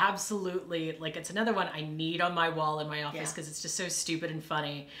that I absolutely, like, it's another one I need on my wall in my office because it's just so stupid and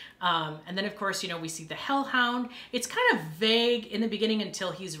funny. And then, of course, you know, we see the Hellhound. It's kind of vague in the beginning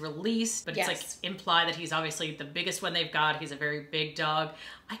until he's released, but it's like implied that he's obviously the biggest one they've got. He's a very big dog.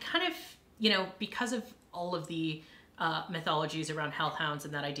 I kind of, you know, because of all of the mythologies around hellhounds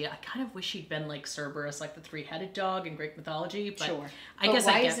and that idea, I kind of wish he'd been like Cerberus, like the 3-headed dog in Greek mythology. But I guess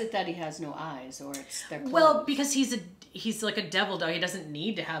why is it that he has no eyes, or it's their clothes? Well, because he's like a devil dog. He doesn't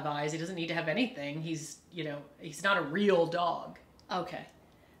need to have eyes. He doesn't need to have anything. He's, you know, he's not a real dog. Okay,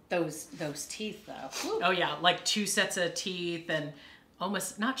 those teeth though. Woo. Oh yeah, like 2 sets of teeth and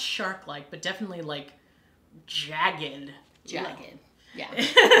almost not shark-like, but definitely like jagged. Yeah.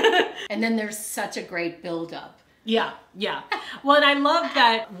 And then there's such a great build-up. Yeah. Well, and I love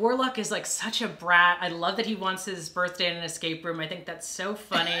that Warlock is like such a brat. I love that he wants his birthday in an escape room. I think that's so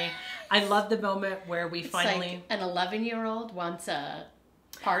funny. I love the moment where we finally... Like an 11-year-old wants a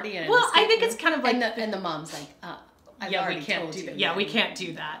party in an Well, escape I think room, it's kind of like... And the mom's like, we can't do that. Yeah, we can't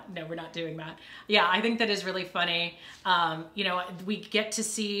do that. No, we're not doing that. Yeah, I think that is really funny. You know, we get to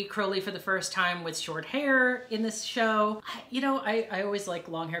see Crowley for the first time with short hair in this show. I always like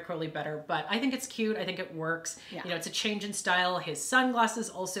long hair Crowley better, but I think it's cute. I think it works. Yeah. You know, it's a change in style. His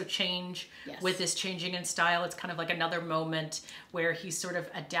sunglasses also change with this changing in style. It's kind of like another moment where he's sort of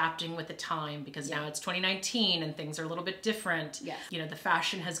adapting with the time, because now it's 2019 and things are a little bit different. Yes. You know, the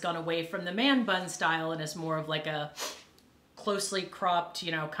fashion has gone away from the man bun style and is more of like a closely cropped,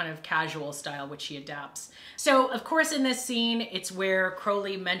 you know, kind of casual style, which he adapts. So, of course, in this scene, it's where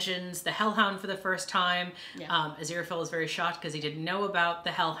Crowley mentions the Hellhound for the first time. Aziraphale is very shocked because he didn't know about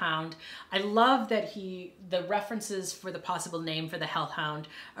the Hellhound. I love that the references for the possible name for the Hellhound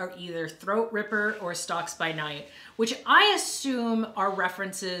are either Throat Ripper or Stalks by Night, which I assume are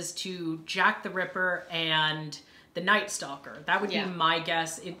references to Jack the Ripper and the Night Stalker. That would be my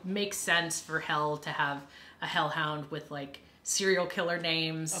guess. It makes sense for Hell to have a Hellhound with like serial killer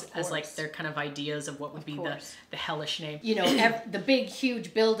names as like their kind of ideas of what would be the hellish name. You know, the big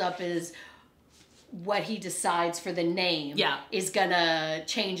huge buildup is what he decides for the name is gonna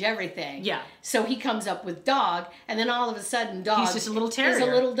change everything. Yeah. So he comes up with dog, and then all of a sudden dog he's just a little terrier. Is a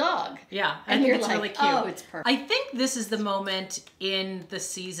little dog. Yeah. And you're like, really cute. Oh, it's perfect. I think this is the moment in the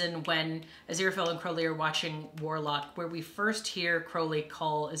season when Aziraphale and Crowley are watching Warlock where we first hear Crowley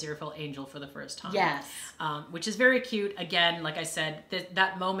call Aziraphale Angel for the first time. Yes. Which is very cute. Again, like I said,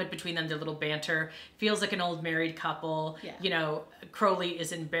 that moment between them, their little banter, feels like an old married couple. Yeah. You know, Crowley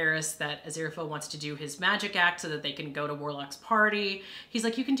is embarrassed that Aziraphale wants to do his magic act so that they can go to Warlock's party. He's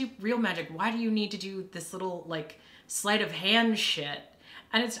like, you can do real magic. Why do you need to do this little like sleight of hand shit?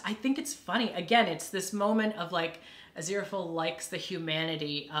 And I think it's funny. Again, it's this moment of like Aziraphale likes the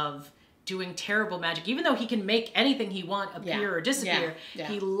humanity of doing terrible magic. Even though he can make anything he wants appear or disappear,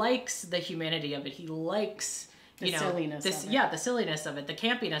 he likes the humanity of it. He likes the silliness of it. The silliness of it, the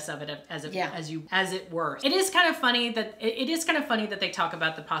campiness of it, as it were. It is kind of funny that they talk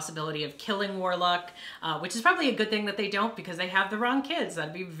about the possibility of killing Warlock, which is probably a good thing that they don't, because they have the wrong kids.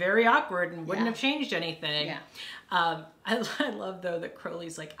 That'd be very awkward and wouldn't have changed anything. Yeah. I love though that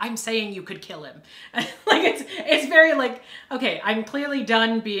Crowley's like, I'm saying you could kill him. Like it's very like, okay, I'm clearly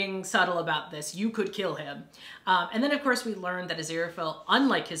done being subtle about this. You could kill him. And then of course we learn that Aziraphale,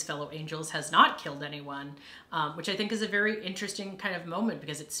 unlike his fellow angels, has not killed anyone, which I think is a very interesting kind of moment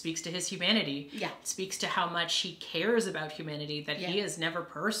because it speaks to his humanity. Yeah. It speaks to how much he cares about humanity, that he has never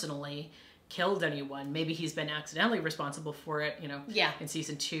personally killed anyone. Maybe he's been accidentally responsible for it, you know. Yeah. In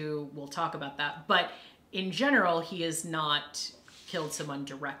season 2, we'll talk about that. But in general, he has not killed someone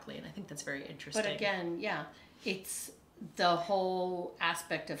directly, and I think that's very interesting. But again, it's the whole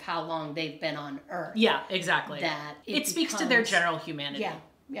aspect of how long they've been on Earth. Yeah, exactly. That it speaks to their general humanity. Yeah,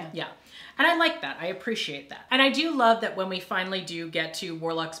 Yeah. Yeah. And I like that. I appreciate that. And I do love that when we finally do get to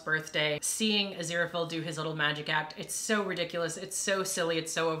Warlock's birthday, seeing Aziraphale do his little magic act, it's so ridiculous. It's so silly.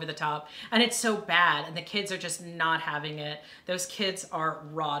 It's so over the top. And it's so bad. And the kids are just not having it. Those kids are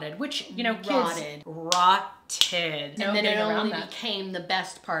rotted, which, you know, kids rotted. And then it only became the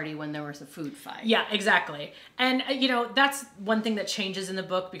best party when there was a food fight. Yeah, exactly. And, you know, that's one thing that changes in the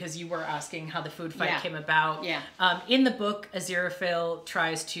book, because you were asking how the food fight came about. Yeah. In the book, Aziraphale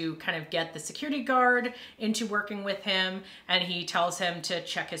tries to kind of get the security guard into working with him, and he tells him to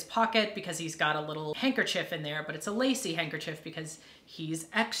check his pocket because he's got a little handkerchief in there, but it's a lacy handkerchief because he's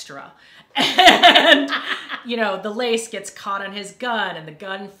extra. And, you know, the lace gets caught on his gun, and the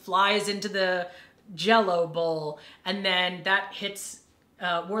gun flies into the Jello bowl, and then that hits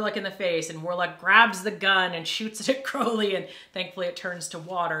Warlock in the face, and Warlock grabs the gun and shoots it at Crowley, and thankfully it turns to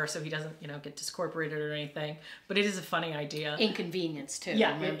water so he doesn't, you know, get discorporated or anything. But it is a funny idea. Inconvenience too,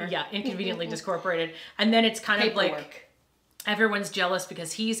 yeah, remember? Yeah, inconveniently discorporated. And then it's kind of like everyone's jealous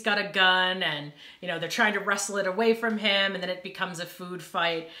because he's got a gun, and, you know, they're trying to wrestle it away from him, and then it becomes a food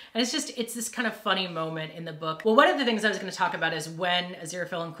fight. And it's just, it's this kind of funny moment in the book. Well, one of the things I was going to talk about is when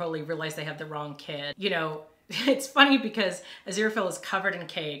Aziraphale and Crowley realize they have the wrong kid. You know, it's funny because Aziraphale is covered in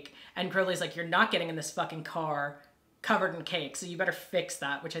cake, and Crowley's like, you're not getting in this fucking car covered in cake, so you better fix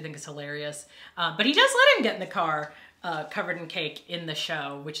that, which I think is hilarious. But he does let him get in the car covered in cake in the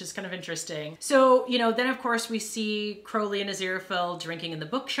show, which is kind of interesting. So, you know, then of course we see Crowley and Aziraphale drinking in the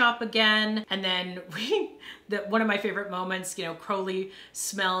bookshop again. And then one of my favorite moments, you know, Crowley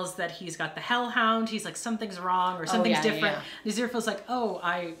smells that he's got the hellhound. He's like, something's wrong or something's different. Yeah. Aziraphale's like, oh,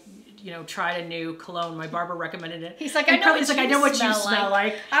 I, you know, tried a new cologne. My barber recommended it. He's like, I know what you smell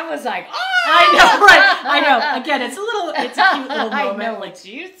like. I was like, oh! I know, right? I know. Again, it's a cute little moment. I know what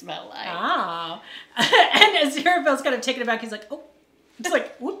you smell like. Ah. And Aziraphale's kind of taken aback. He's like, oh. It's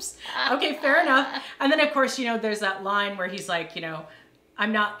like, whoops. Okay, fair enough. And then, of course, you know, there's that line where he's like, you know,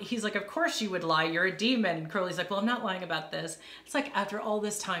 he's like, of course you would lie. You're a demon. And Crowley's like, well, I'm not lying about this. It's like, after all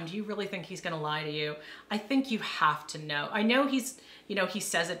this time, do you really think he's going to lie to you? I think you have to know. I know he's, you know, he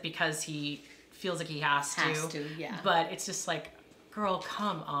says it because he feels like he has to. Yeah. But it's just like, girl,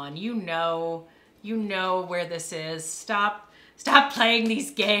 come on. You know where this is. Stop playing these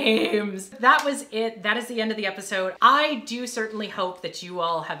games. That was it. That is the end of the episode. I do certainly hope that you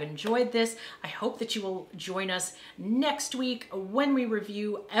all have enjoyed this. I hope that you will join us next week when we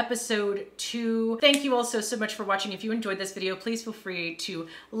review episode 2. Thank you all so much for watching. If you enjoyed this video, please feel free to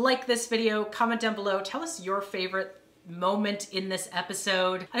like this video, comment down below, tell us your favorite moment in this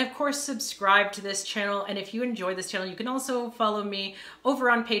episode, and of course subscribe to this channel. And if you enjoy this channel, you can also follow me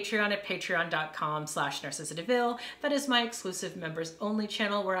over on Patreon at patreon.com/NarcissaDeVille. That is my exclusive members only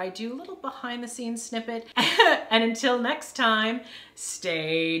channel where I do a little behind the scenes snippet. And until next time,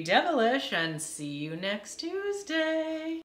 stay devilish and see you next Tuesday.